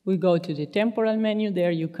 We go to the temporal menu.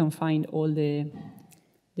 There you can find all the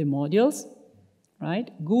modules,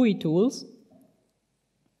 right? GUI tools,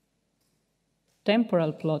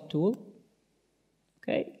 temporal plot tool.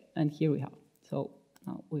 Okay, and here we have. So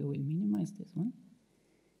now we will minimize this one.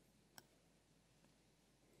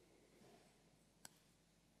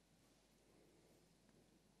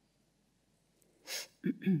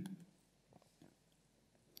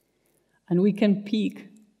 And we can pick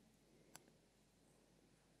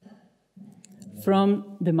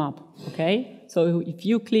from the map, okay? So if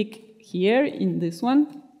you click here in this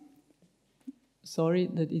one, sorry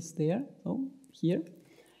that is there, oh, here,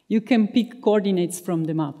 you can pick coordinates from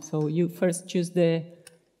the map. So you first choose the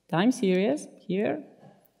time series here,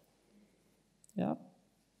 yeah,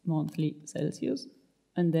 monthly Celsius,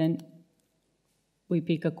 and then we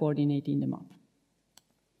pick a coordinate in the map.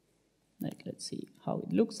 Like, let's see how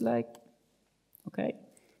it looks like. Okay,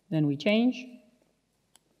 then we change.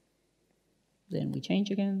 Then we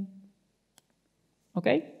change again.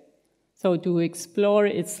 Okay, so to explore,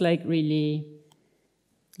 it's like really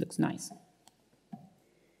looks nice.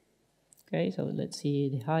 Okay, so let's see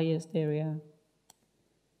the highest area.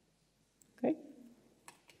 Okay,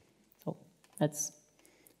 so that's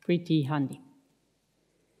pretty handy.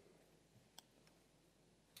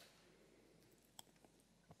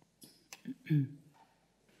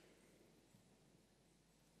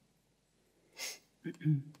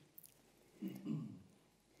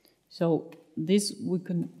 So this we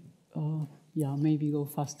can, yeah, maybe go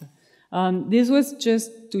faster. This was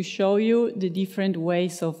just to show you the different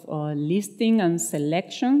ways of listing and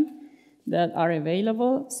selection that are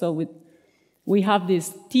available. So we have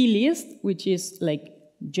this T-list, which is like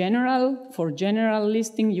general. For general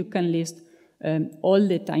listing, you can list all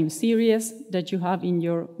the time series that you have in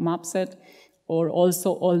your map set, or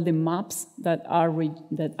also all the maps that are with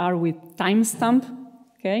timestamp,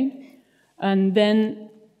 okay? And then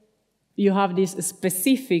you have these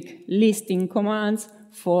specific listing commands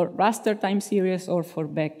for raster time series or for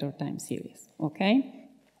vector time series, okay?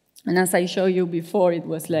 And as I showed you before, it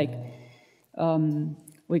was like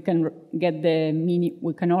we can get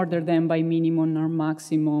we can order them by minimum or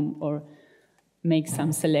maximum or make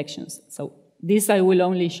some selections. So this I will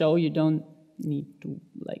only show, you don't need to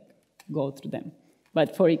like go through them.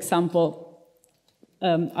 But for example,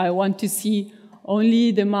 I want to see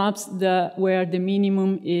only the maps where the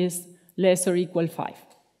minimum is less or equal 5,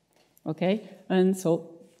 okay? And so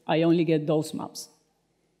I only get those maps,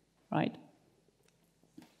 right?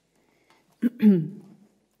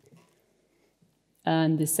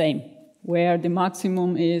 And the same, where the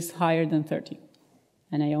maximum is higher than 30,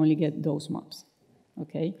 and I only get those maps,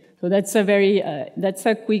 okay? So that's a very, that's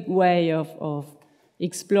a quick way of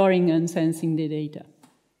exploring and sensing the data.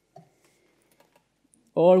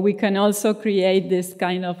 Or we can also create this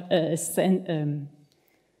kind of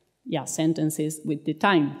sentences with the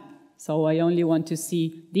time. So I only want to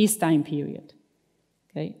see this time period.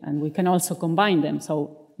 Okay? And we can also combine them.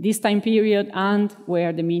 So this time period and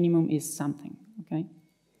where the minimum is something. Okay?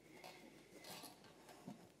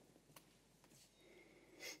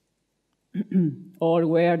 Or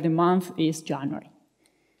where the month is January.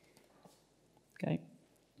 Okay?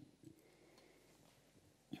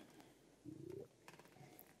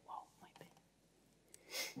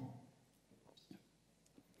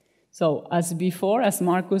 So as before, as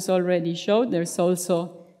Marcus already showed, there's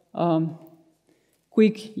also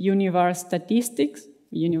quick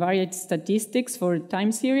univariate statistics for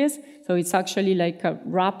time series. So it's actually like a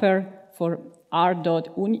wrapper for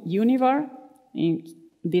r.univar. In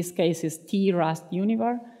this case, is TGRASS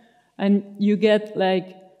univar. And you get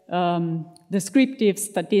like descriptive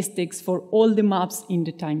statistics for all the maps in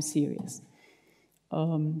the time series.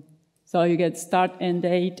 So you get start, end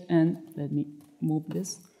date, and let me move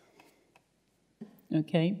this.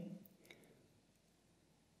 Okay.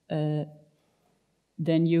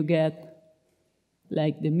 Then you get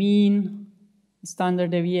like the mean,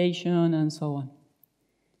 standard deviation, and so on.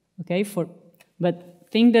 Okay, but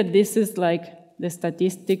think that this is like the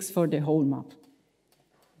statistics for the whole map.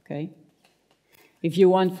 Okay. If you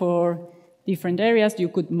want for different areas, you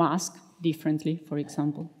could mask differently, for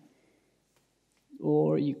example.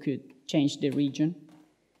 Or you could change the region.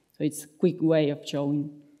 So it's a quick way of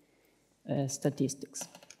showing statistics.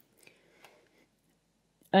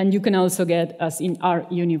 And you can also get, as in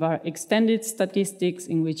R-univar, extended statistics,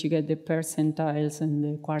 in which you get the percentiles and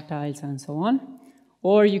the quartiles and so on.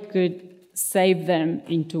 Or you could save them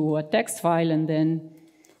into a text file and then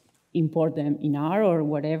import them in R or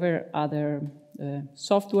whatever other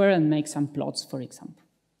software and make some plots, for example,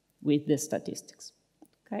 with the statistics.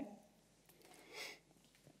 Okay?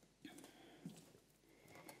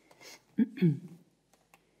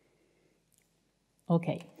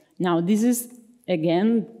 Okay, now this is,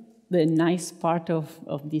 again, the nice part of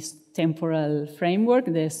this temporal framework,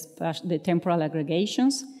 the temporal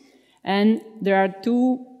aggregations. And there are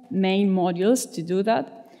two main modules to do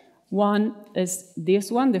that. One is this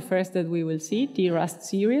one, the first that we will see, TGRASS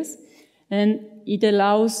series. And it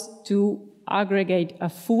allows to aggregate a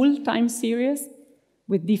full time series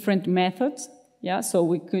with different methods. Yeah, so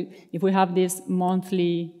we could, if we have this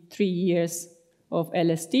monthly 3 years of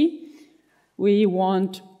LST, we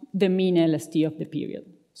want the mean LST of the period.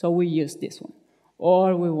 So we use this one.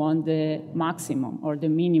 Or we want the maximum or the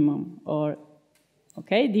minimum or,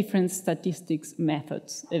 okay, different statistics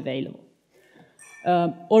methods available.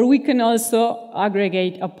 Or we can also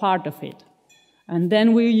aggregate a part of it. And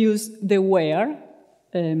then we use the where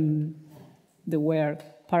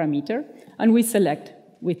parameter, and we select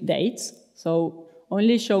with dates. So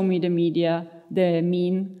only show me the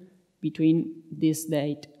mean between this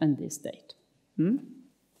date and this date.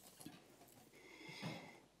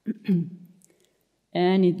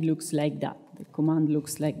 And it looks like that. The command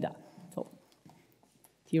looks like that. So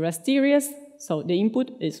TGRASS series, so the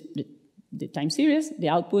input is the time series, the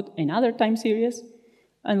output another time series,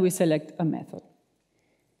 and we select a method,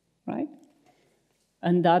 right?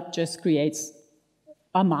 And that just creates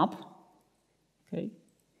a map, okay,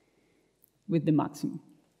 with the maximum.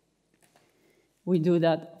 We do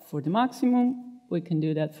that for the maximum, we can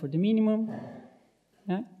do that for the minimum.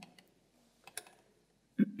 Yeah.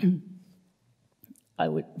 I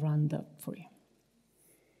would run that for you.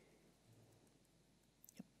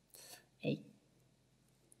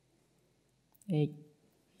 A.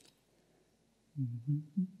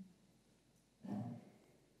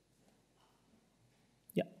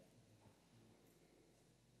 Yeah.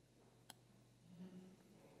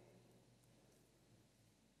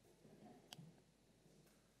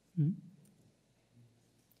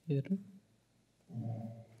 Here.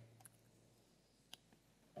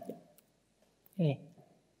 Hey.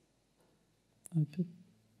 Okay.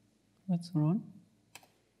 What's wrong?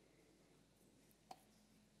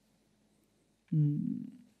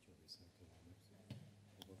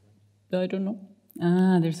 I don't know.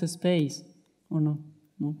 Ah, there's a space. Or no?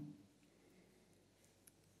 No.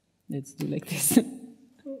 Let's do like this.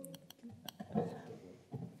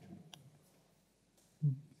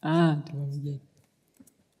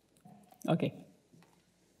 Okay.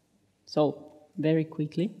 So, very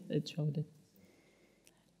quickly, let's show that.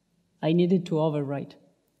 I needed to overwrite.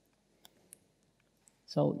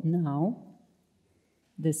 So now,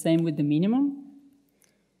 the same with the minimum.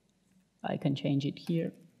 I can change it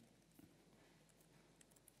here.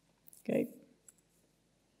 Okay.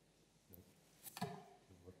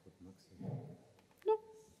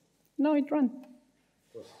 No, it ran.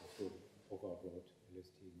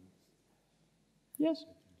 Yes.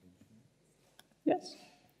 Yes.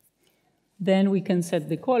 Then we can set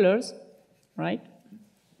the colors, right?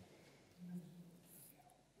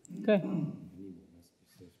 Okay.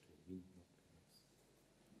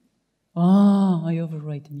 Ah, I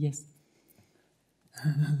overwrite it, yes.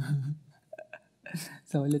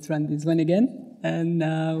 So let's run this one again. And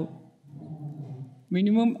now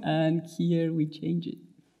minimum, and here we change it.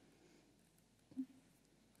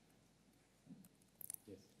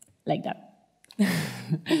 Like that.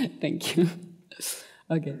 Thank you.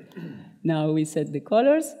 Okay, now we set the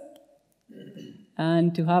colors.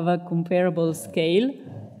 And to have a comparable scale,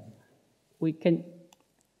 we can,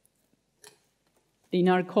 in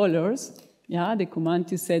our colors, yeah, the command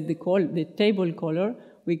to set the table color,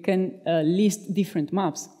 we can list different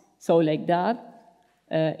maps. So like that,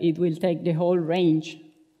 it will take the whole range,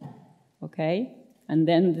 okay? And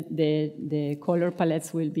then the color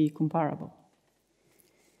palettes will be comparable.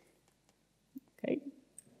 Okay?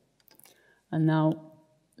 And now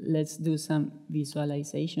let's do some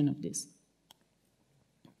visualization of this.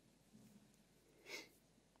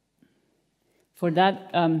 For that,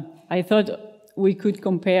 I thought we could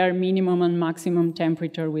compare minimum and maximum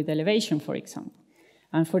temperature with elevation, for example.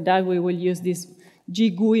 And for that, we will use this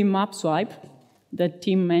GGUI map swipe that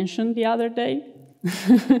Tim mentioned the other day.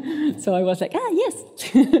 So I was like,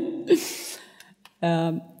 yes.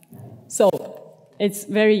 So it's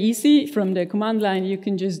very easy. From the command line, you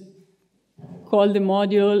can just call the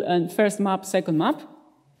module and first map, second map,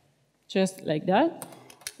 just like that.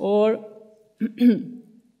 Or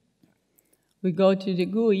we go to the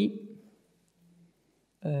GUI.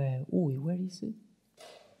 Where is it?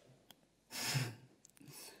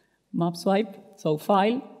 Map swipe, so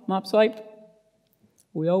file, map swipe.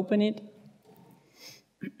 We open it.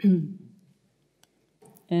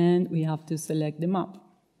 And we have to select the map.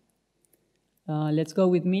 Let's go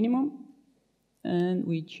with minimum. And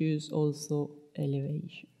we choose also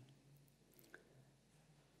elevation.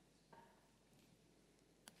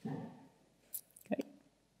 Okay.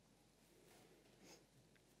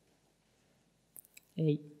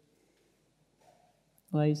 Hey.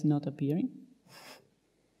 Why is not appearing?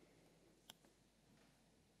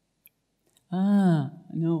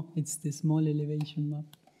 No, it's the small elevation map.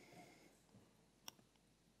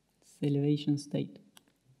 It's elevation state.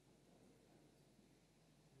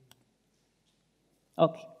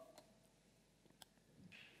 Okay.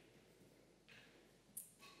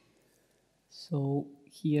 So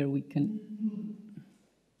here we can,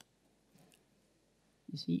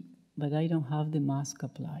 you see, but I don't have the mask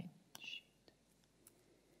applied.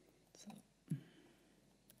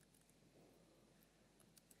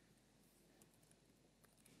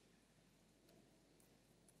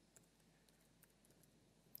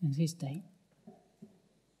 Is this day?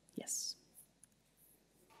 Yes.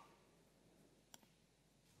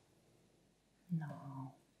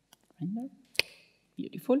 Now, render.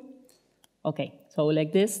 Beautiful. Okay, so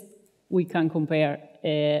like this, we can compare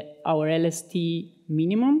our LST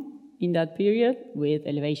minimum in that period with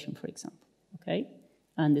elevation, for example. Okay,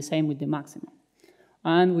 and the same with the maximum.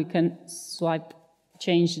 And we can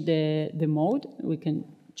change the mode. We can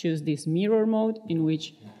choose this mirror mode in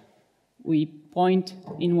which we point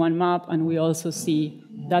in one map, and we also see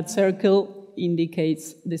that circle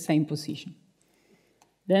indicates the same position.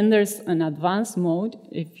 Then there's an advanced mode,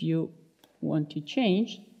 if you want to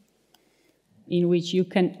change, in which you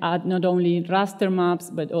can add not only raster maps,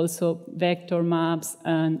 but also vector maps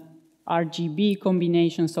and RGB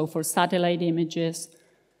combinations, so for satellite images,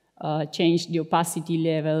 change the opacity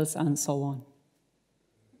levels, and so on.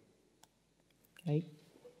 Okay,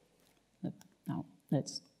 now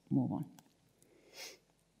let's move on.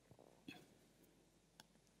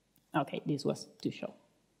 Okay, this was to show.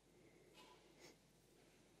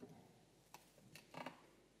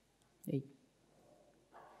 Hey.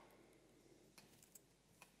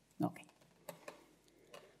 Okay.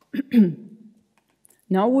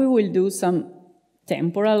 Now we will do some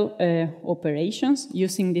temporal operations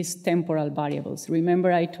using these temporal variables.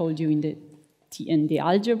 Remember I told you in the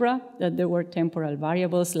algebra that there were temporal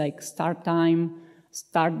variables like start time,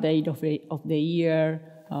 start date of the year,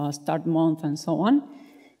 start month, and so on.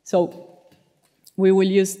 So we will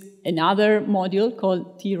use another module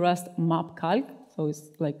called TGRASS map calc. So it's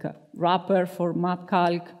like a wrapper for map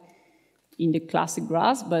calc in the classic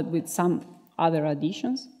GRASS, but with some other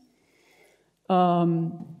additions.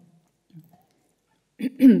 And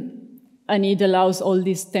it allows all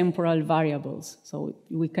these temporal variables. So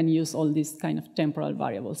we can use all these kind of temporal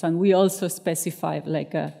variables. And we also specify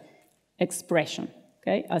like a expression,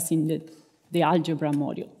 okay, as in the algebra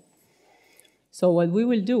module. So what we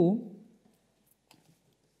will do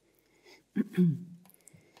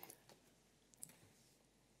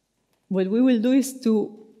is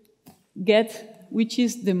to get which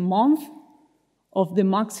is the month of the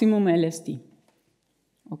maximum LST.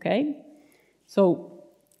 Okay? So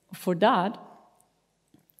for that,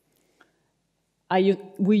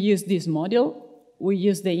 we use this model. We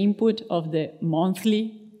use the input of the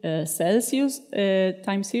monthly Celsius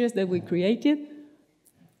time series that we created.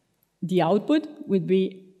 The output would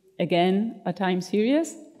be, again, a time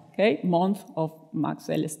series, okay, month of max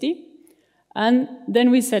LST. And then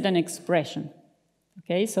we set an expression.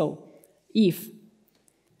 Okay, so if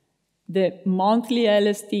the monthly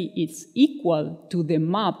LST is equal to the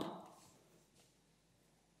map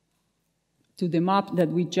that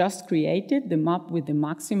we just created, the map with the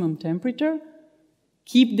maximum temperature,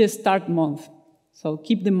 keep the start month. So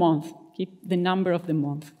keep the month, keep the number of the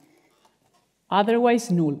month. Otherwise,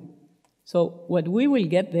 null. So what we will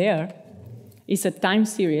get there is a time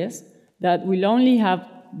series that will only have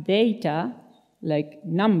data, like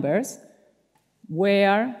numbers,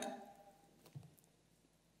 where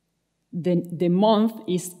the month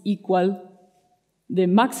is equal, the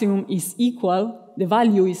maximum is equal, the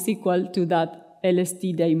value is equal to that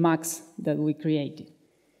LST day max that we created.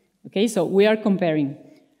 Okay, so we are comparing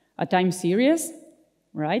a time series,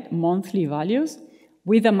 right, monthly values,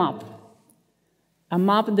 with a map. A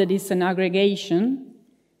map that is an aggregation,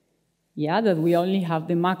 yeah, that we only have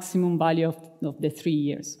the maximum value of the 3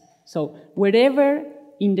 years. So wherever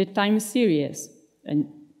in the time series, and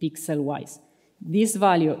pixel-wise, this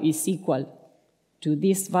value is equal to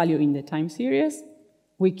this value in the time series,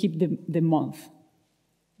 we keep the month,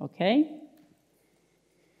 okay?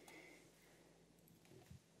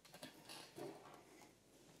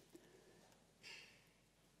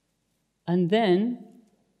 And then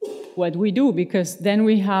what we do, because then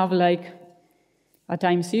we have like a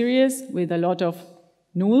time series with a lot of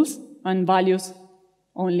nulls and values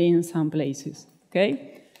only in some places,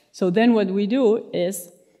 okay? So then what we do is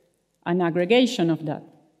an aggregation of that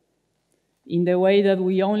in the way that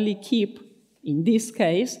we only keep, in this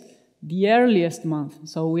case, the earliest month.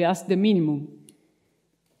 So we ask the minimum,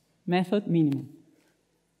 method minimum.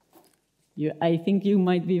 I think you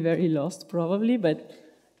might be very lost probably, but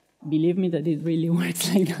believe me that it really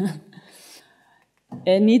works like that.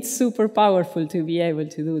 And it's super powerful to be able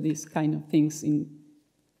to do these kind of things in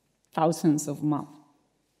thousands of maps.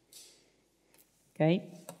 Okay?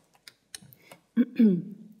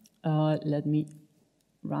 Let me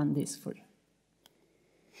run this for you.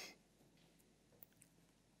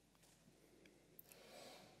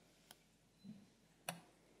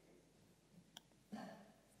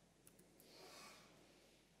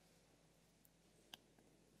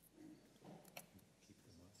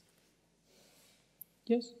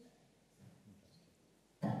 Yes.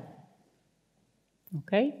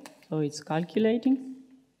 Okay, so it's calculating.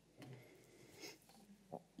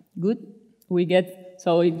 Good. We get,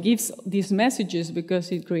 so it gives these messages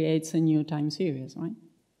because it creates a new time series, right?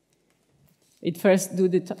 It first do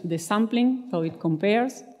the sampling, so it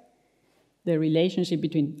compares the relationship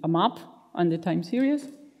between a map and the time series,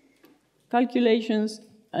 calculations,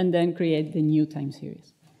 and then create the new time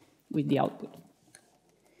series with the output.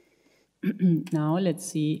 Now let's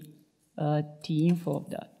see T-info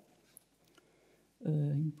of that.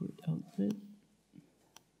 Input, output.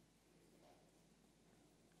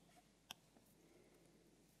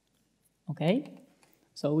 Okay,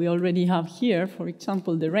 so we already have here, for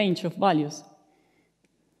example, the range of values.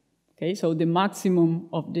 Okay, so the maximum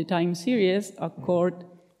of the time series occurred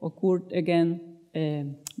again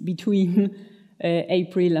between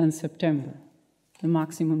April and September, the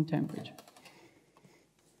maximum temperature.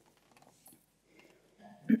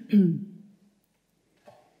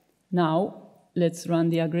 Now, let's run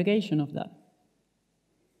the aggregation of that.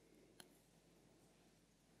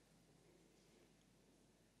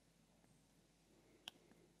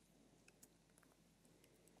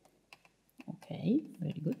 Okay,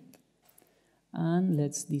 very good. And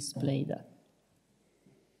let's display that.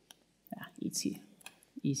 It's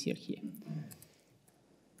easier here.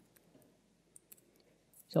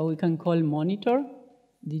 So we can call monitor.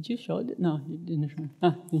 Did you show it? No, you didn't show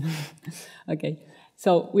it. Okay,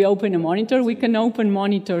 so we open a monitor. We can open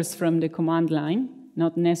monitors from the command line,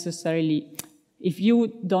 not necessarily. If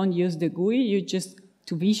you don't use the GUI, you just,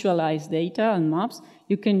 to visualize data and maps,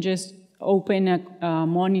 you can just open a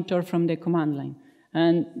monitor from the command line.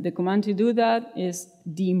 And the command to do that is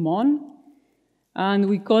dmon, and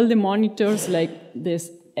we call the monitors like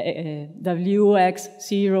this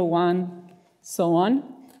WX01, so on,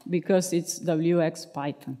 because it's WX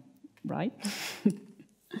Python, right?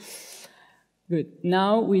 Good.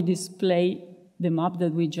 Now we display the map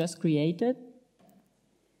that we just created.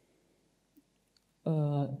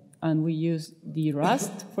 And we use the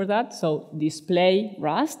rast for that. So display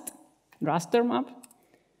raster map,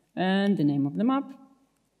 and the name of the map.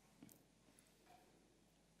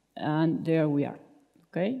 And there we are,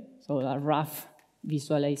 okay? So a rough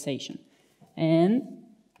visualization. And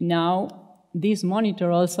now this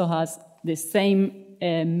monitor also has the same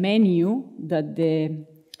menu that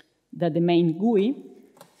the main GUI.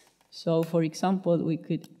 So for example, we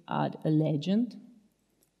could add a legend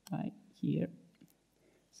right here.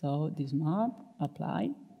 So this map,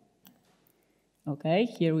 apply. Okay,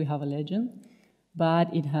 here we have a legend,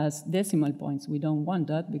 but it has decimal points. We don't want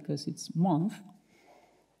that because it's month.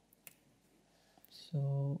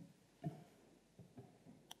 So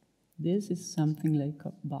this is something like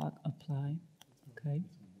a back apply, okay?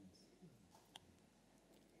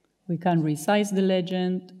 We can resize the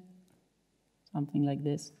legend, something like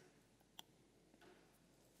this.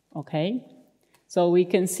 Okay, so we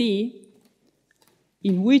can see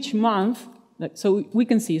in which month, so we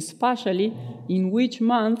can see spatially in which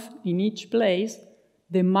month, in each place,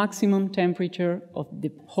 the maximum temperature of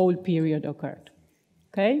the whole period occurred,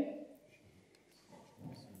 okay?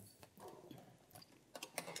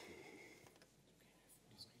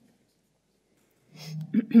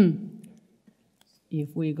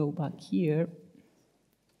 If we go back here,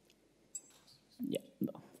 yeah,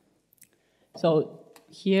 no. So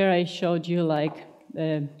here I showed you like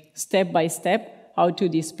step by step how to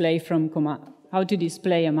display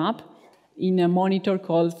a map in a monitor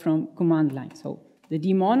called from command line. So the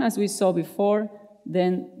daemon, as we saw before,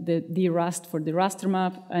 then the drast for the raster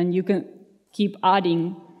map, and you can keep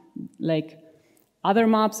adding like other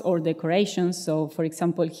maps or decorations. So for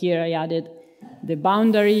example, here I added the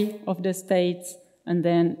boundary of the states, and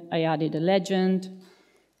then I added a legend,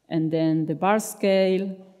 and then the bar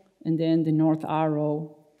scale, and then the north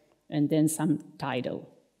arrow, and then some title,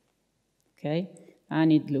 okay?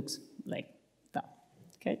 And it looks like that,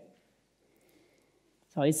 okay?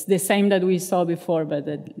 So it's the same that we saw before, but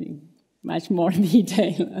much more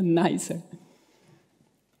detailed and nicer.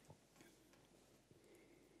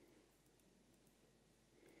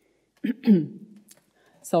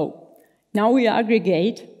 So now we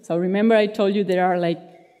aggregate. So remember I told you there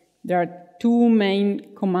are two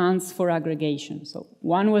main commands for aggregation. So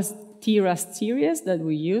one was TGRASS series that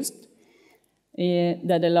we used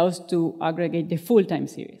that allows to aggregate the full time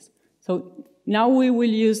series. So now we will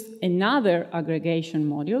use another aggregation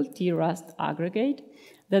module, TGRASS aggregate,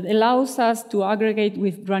 that allows us to aggregate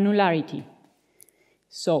with granularity.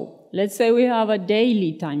 So let's say we have a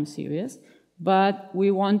daily time series, but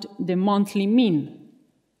we want the monthly mean.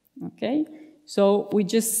 Okay, so we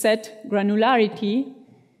just set granularity,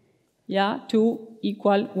 yeah, to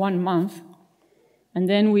equal 1 month, and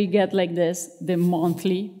then we get like this the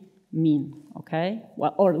monthly mean, okay,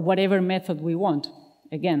 or whatever method we want.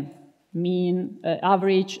 Again, mean,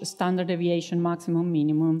 average, standard deviation, maximum,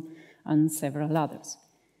 minimum, and several others.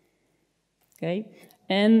 Okay,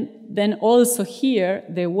 and then also here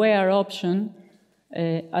the where option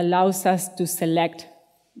allows us to select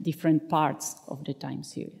different parts of the time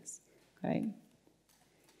series, okay?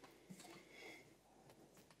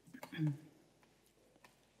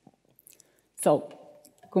 So,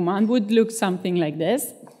 command would look something like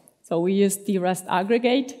this. So we use TGRASS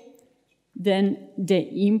aggregate, then the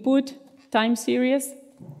input time series,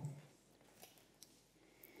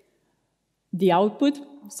 the output,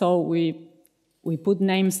 so we put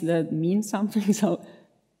names that mean something, so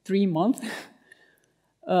 3 months.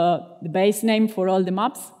 The base name for all the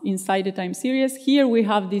maps inside the time series. Here we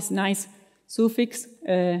have this nice suffix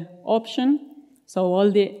option. So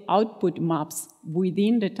all the output maps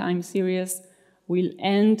within the time series will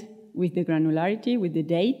end with the granularity, with the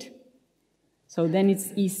date. So then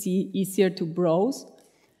it's easier to browse.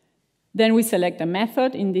 Then we select a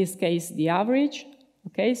method, in this case the average.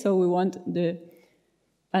 Okay, so we want the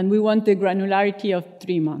granularity of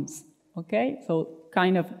 3 months. Okay, so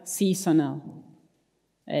kind of seasonal.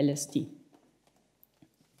 LST.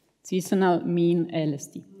 Seasonal mean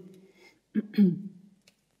LST.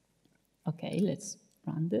 Okay, let's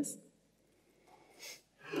run this.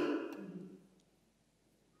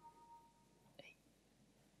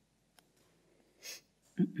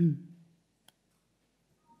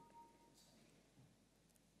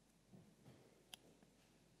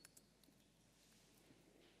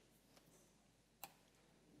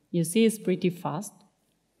 You see it's pretty fast.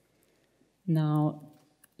 Now,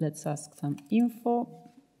 let's ask some info.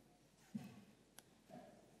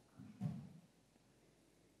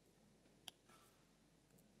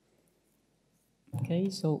 Okay,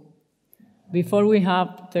 so Before we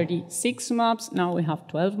have 36 maps, now we have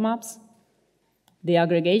 12 maps. The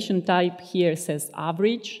aggregation type here says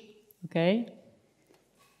average, okay?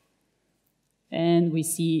 And we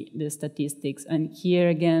see the statistics. And here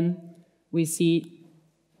again, we see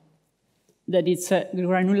that its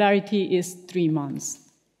granularity is 3 months,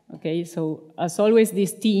 okay? So as always,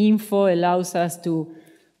 this t-info allows us to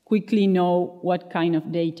quickly know what kind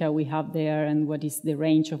of data we have there and what is the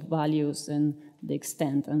range of values and the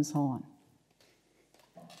extent and so on.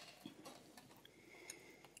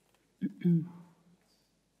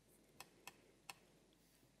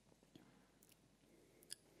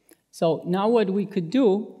 So now what we could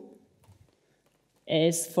do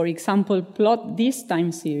is, for example, plot this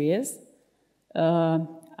time series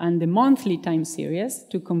and the monthly time series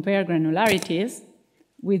to compare granularities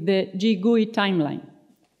with the GGUI timeline,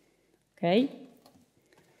 okay?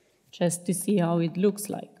 Just to see how it looks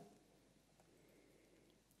like.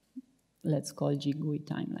 Let's call GGUI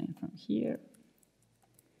timeline from here.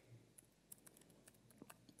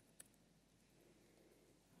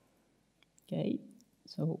 Okay,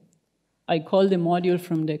 so I call the module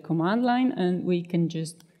from the command line, and we can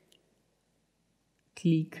just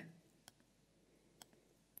click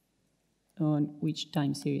on which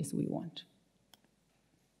time series we want.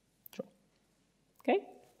 Draw. Okay?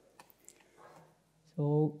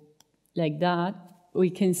 So like that, we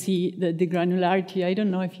can see the granularity. I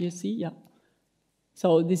don't know if you see, yeah.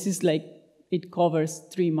 So this is like, it covers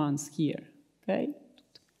 3 months here, okay?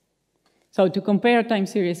 So to compare time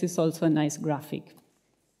series is also a nice graphic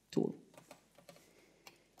tool.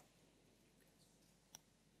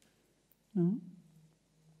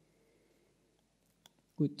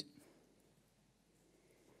 Good.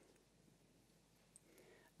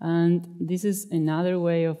 And this is another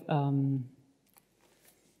way of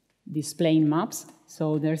displaying maps.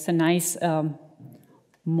 So there's a nice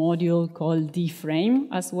module called dframe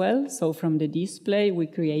as well. So from the display, we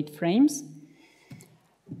create frames.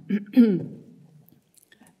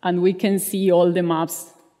 And we can see all the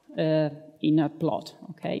maps in a plot,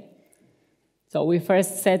 okay? So we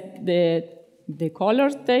first set the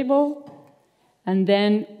colors table, and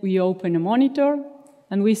then we open a monitor,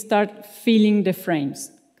 and we start filling the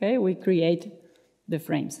frames, okay? We create the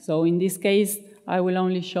frames. So in this case, I will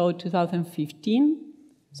only show 2015,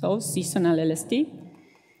 so seasonal LST.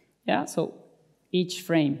 Yeah, so each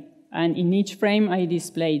frame. And in each frame, I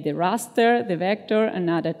display the raster, the vector, and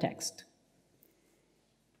other text.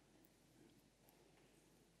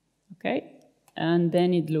 Okay, and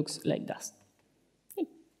then it looks like that.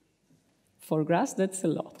 For GRASS, that's a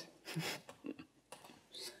lot.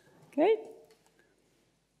 Okay.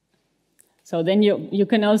 So then you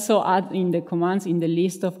can also add in the commands, in the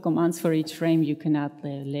list of commands for each frame, you can add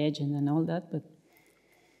the legend and all that, but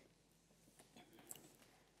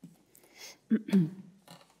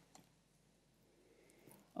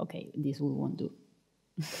okay, this we won't do.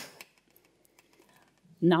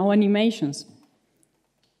 Now animations.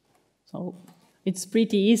 So it's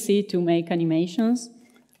pretty easy to make animations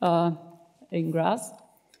in GRASS.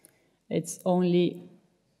 It's only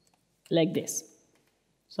like this.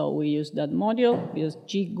 So we use that module, we use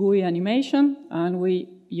GGUI animation, and we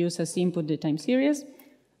use as input the time series,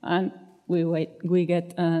 and we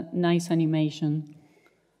get a nice animation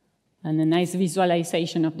and a nice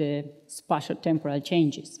visualization of the spatio-temporal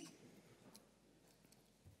changes.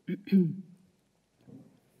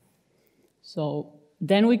 So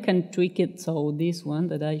then we can tweak it. So this one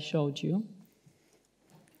that I showed you,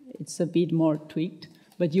 it's a bit more tweaked,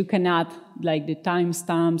 but you can add like the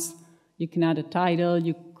timestamps, you can add a title,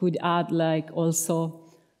 you could add like also,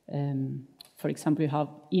 for example, you have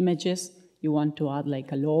images, you want to add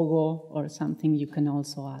like a logo or something, you can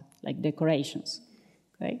also add like decorations,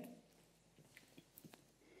 okay?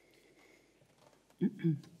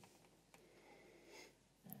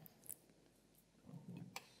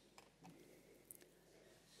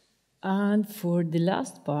 And for the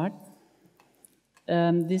last part,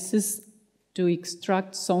 this is to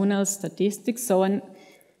extract zonal statistics. So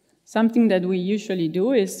something that we usually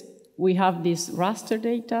do is we have this raster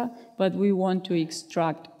data, but we want to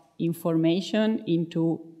extract information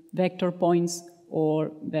into vector points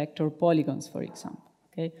or vector polygons, for example.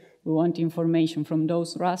 Okay? We want information from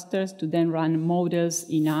those rasters to then run models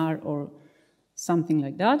in R or something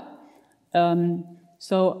like that.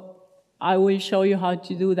 So I will show you how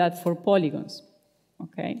to do that for polygons.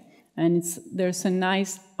 Okay? And there's a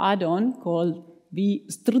nice add-on called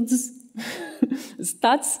vstrds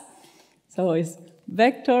stats. So it's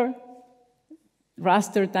vector,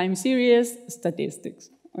 raster time series, statistics.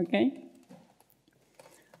 Okay?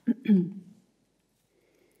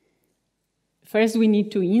 first we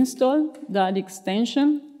need to install that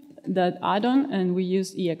extension, that add-on, and we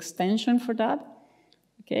use e-extension for that.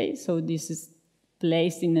 Okay, so this is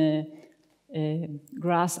placed in a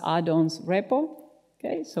GRASS add-ons repo.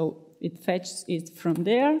 Okay, so it fetches it from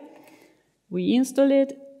there. We install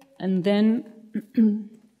it, and then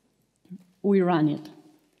we run it.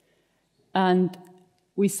 And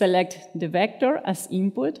we select the vector as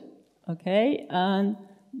input, okay, and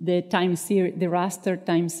the raster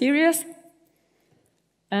time series.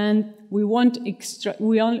 And we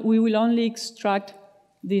will only extract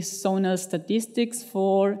these zonal statistics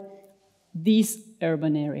for this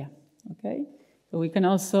urban area, okay? So we can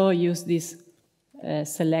also use these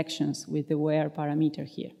selections with the where parameter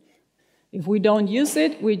here. If we don't use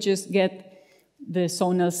it, we just get the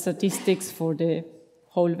zonal statistics for the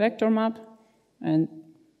whole vector map and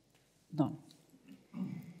done.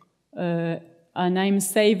 And I'm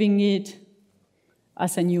saving it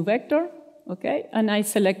as a new vector, okay? And I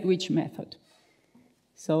select which method.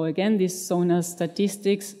 So again, this zonal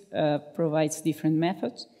statistics provides different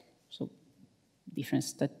methods. So different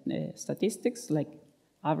statistics like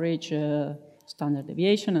average, standard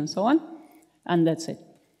deviation, and so on. And that's it,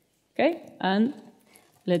 okay? And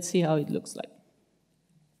let's see how it looks like.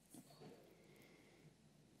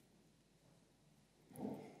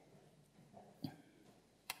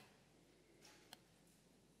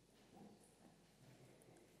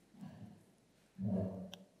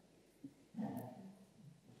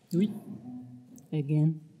 Oui.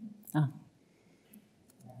 Again. Ah.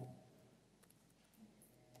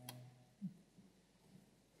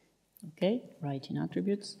 Okay, writing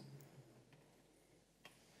attributes.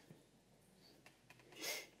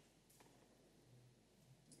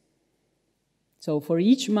 So for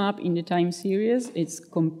each map in the time series, it's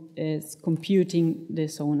computing the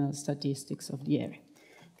zonal statistics of the area.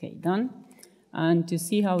 Okay, done. And to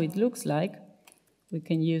see how it looks like, we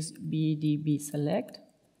can use BDB select,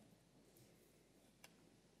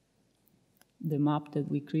 the map that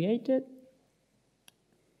we created,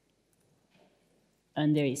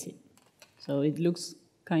 and there is it. So it looks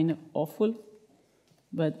kind of awful,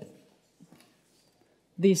 but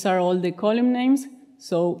these are all the column names.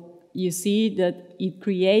 So you see that it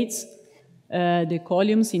creates the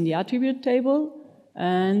columns in the attribute table,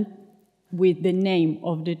 and with the name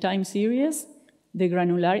of the time series, the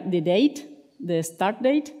date, the start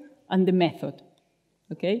date, and the method.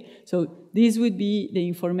 Okay, so this would be the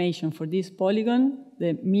information for this polygon,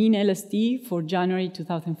 the mean LST for January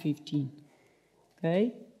 2015.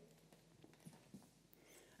 Okay,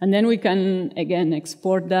 and then we can again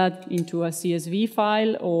export that into a CSV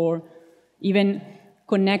file or even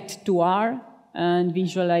connect to R and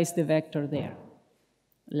visualize the vector there.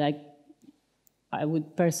 Like I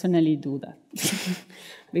would personally do that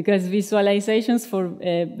because visualizations for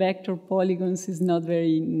vector polygons is not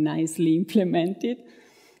very nicely implemented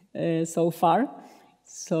so far.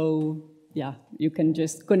 So yeah, you can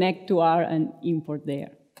just connect to R and import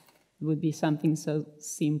there. It would be something so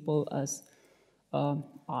simple as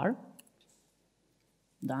R.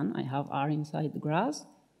 Done, I have R inside the GRASS.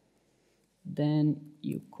 Then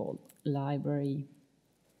you call library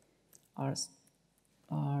R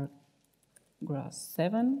GRASS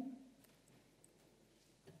 7.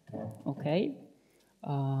 Okay.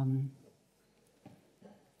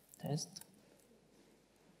 Test.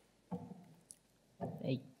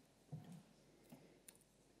 8.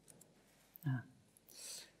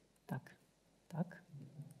 Tak.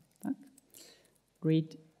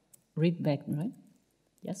 Read back, right?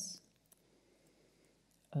 Yes.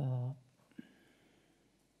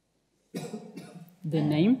 The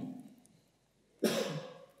name.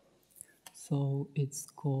 So it's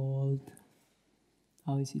called,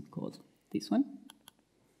 how is it called? This one.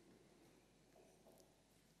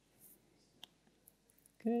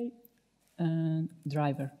 Okay, and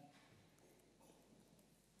driver.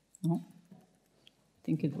 No, I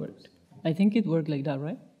think it worked. I think it worked like that,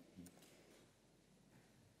 right?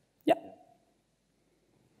 Yeah.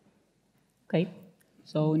 Okay,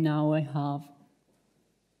 so now I have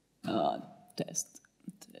test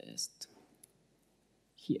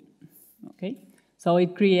here. Okay, so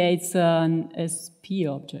it creates an SP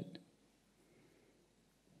object.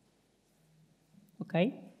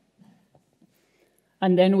 Okay,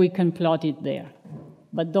 and then we can plot it there.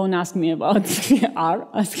 But don't ask me about R.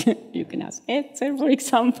 You can ask Excel, for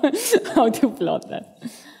example, how to plot that.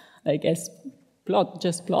 Like plot,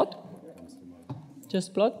 just plot.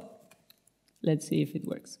 Just plot. Let's see if it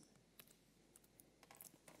works.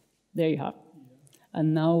 There you have.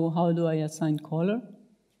 And now, how do I assign color?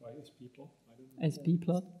 Try SP plot. SP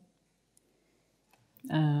plot.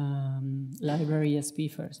 Library SP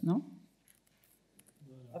first, no?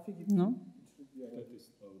 I think it, No? it should be That is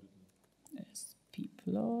loaded.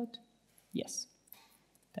 Sp-plot. Yes.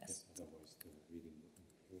 Test. Otherwise, the reading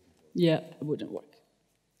wouldn't work. Yeah, it wouldn't work.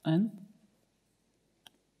 And?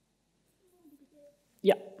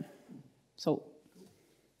 Yeah. So,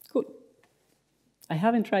 cool. I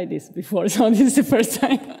haven't tried this before, so this is the first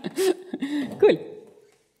time. Cool.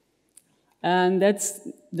 And that's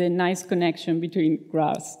the nice connection between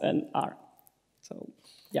GRASS and R. So,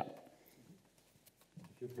 yeah.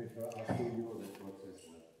 If you prefer R Studio, that works as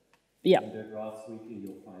well. Yeah. In the GRASS Wiki,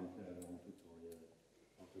 you'll find a long tutorial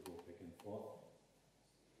how to go back and forth.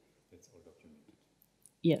 That's all documented.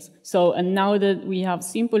 Yes. So, and now that we have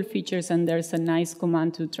simple features and there's a nice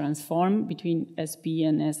command to transform between SP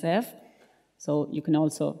and SF, so you can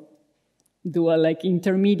also do a like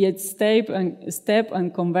intermediate step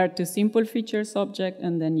and convert to simple features object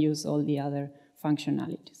and then use all the other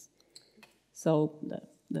functionalities. So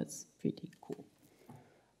that's pretty cool.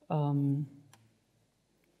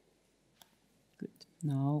 Good.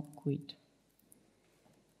 Now quit.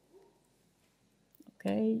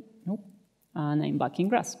 Okay. Nope. And I'm back in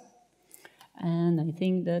GRASS. And I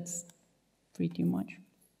think that's pretty much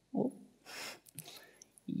all.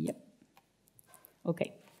 Yep.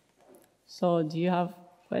 Okay. So do you have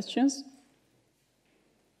questions?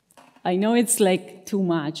 I know it's like too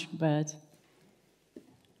much, but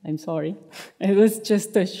I'm sorry. It was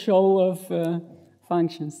just a show of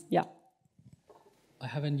functions. Yeah. I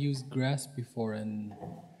haven't used GRASS before, and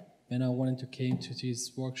when I wanted to came to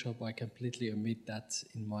this workshop, I completely omit that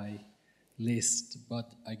in my list,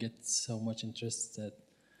 but I get so much interested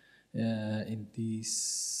in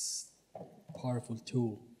this powerful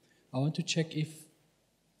tool. I want to check if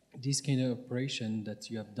this kind of operation that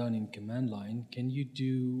you have done in command line, can you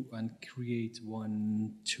do and create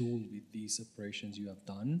one tool with these operations you have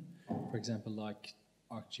done? For example, like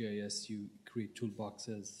ArcGIS, you create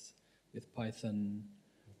toolboxes with Python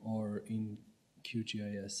or in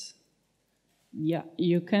QGIS. Yeah,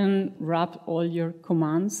 you can wrap all your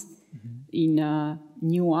commands in a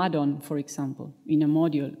new add-on, for example, in a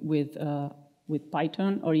module with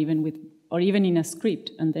Python or even in a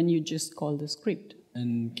script, and then you just call the script.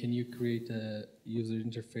 And can you create a user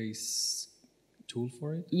interface tool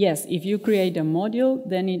for it? Yes, if you create a module,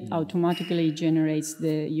 then it automatically generates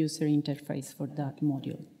the user interface for that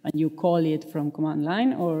module. And you call it from command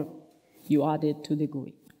line or you add it to the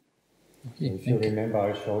GUI. Okay, so if you remember,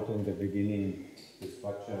 I showed in the beginning the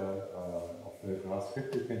structure of the GRASS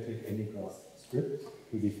script. You can take any GRASS script,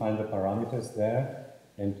 you define the parameters there,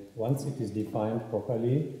 and once it is defined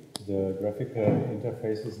properly, the graphical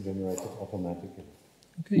interface is generated automatically.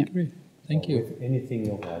 Okay, Yeah. great. Thank you. With anything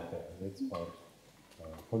you write there, that's quite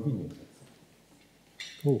convenient.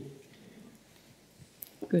 Cool.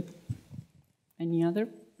 Good. Any other?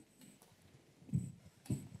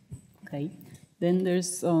 Okay. Then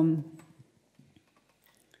there's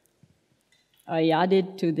I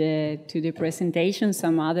added to the presentation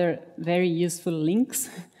some other very useful links.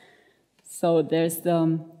 So there's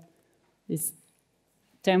this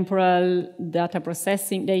temporal data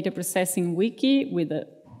processing wiki with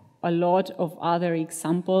a lot of other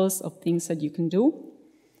examples of things that you can do.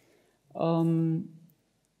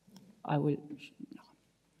 I will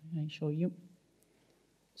show you.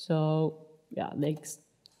 So yeah, like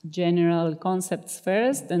general concepts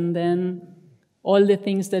first, and then all the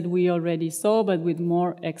things that we already saw, but with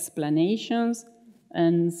more explanations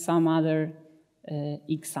and some other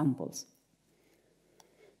examples.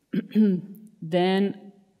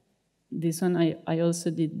 Then this one, I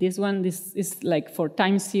also did this one. This is like for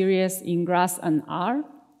time series in GRASS and R.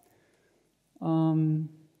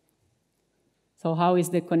 So how is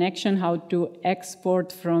the connection, how to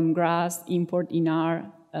export from GRASS, import in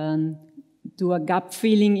R, and do a gap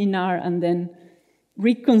filling in R, and then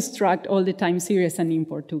reconstruct all the time series and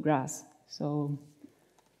import to GRASS. So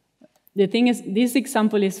the thing is, this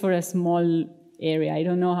example is for a small area. I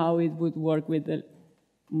don't know how it would work with a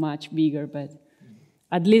much bigger, but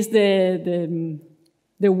at least the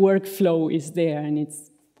workflow is there and it's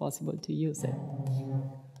possible to use it.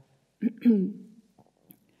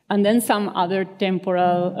 And then some other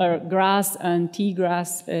temporal or GRASS and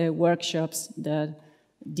TGRASS workshops that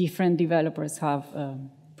different developers have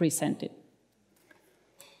presented.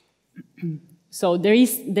 So there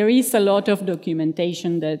is a lot of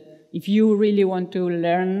documentation that if you really want to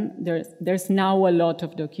learn, there's now a lot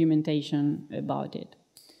of documentation about it.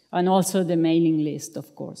 And also the mailing list,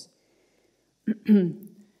 of course.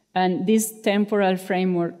 And this temporal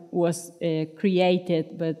framework was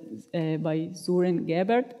created by Sören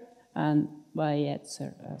Gebert, and by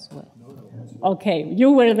Etzer as well. Okay,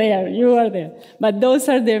 you were there, you were there. But those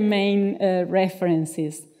are the main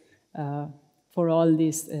references for all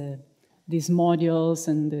these modules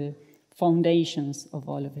and the foundations of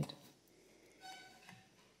all of it.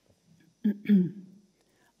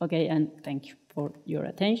 Okay, and thank you for your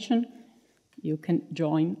attention. You can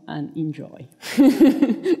join and enjoy.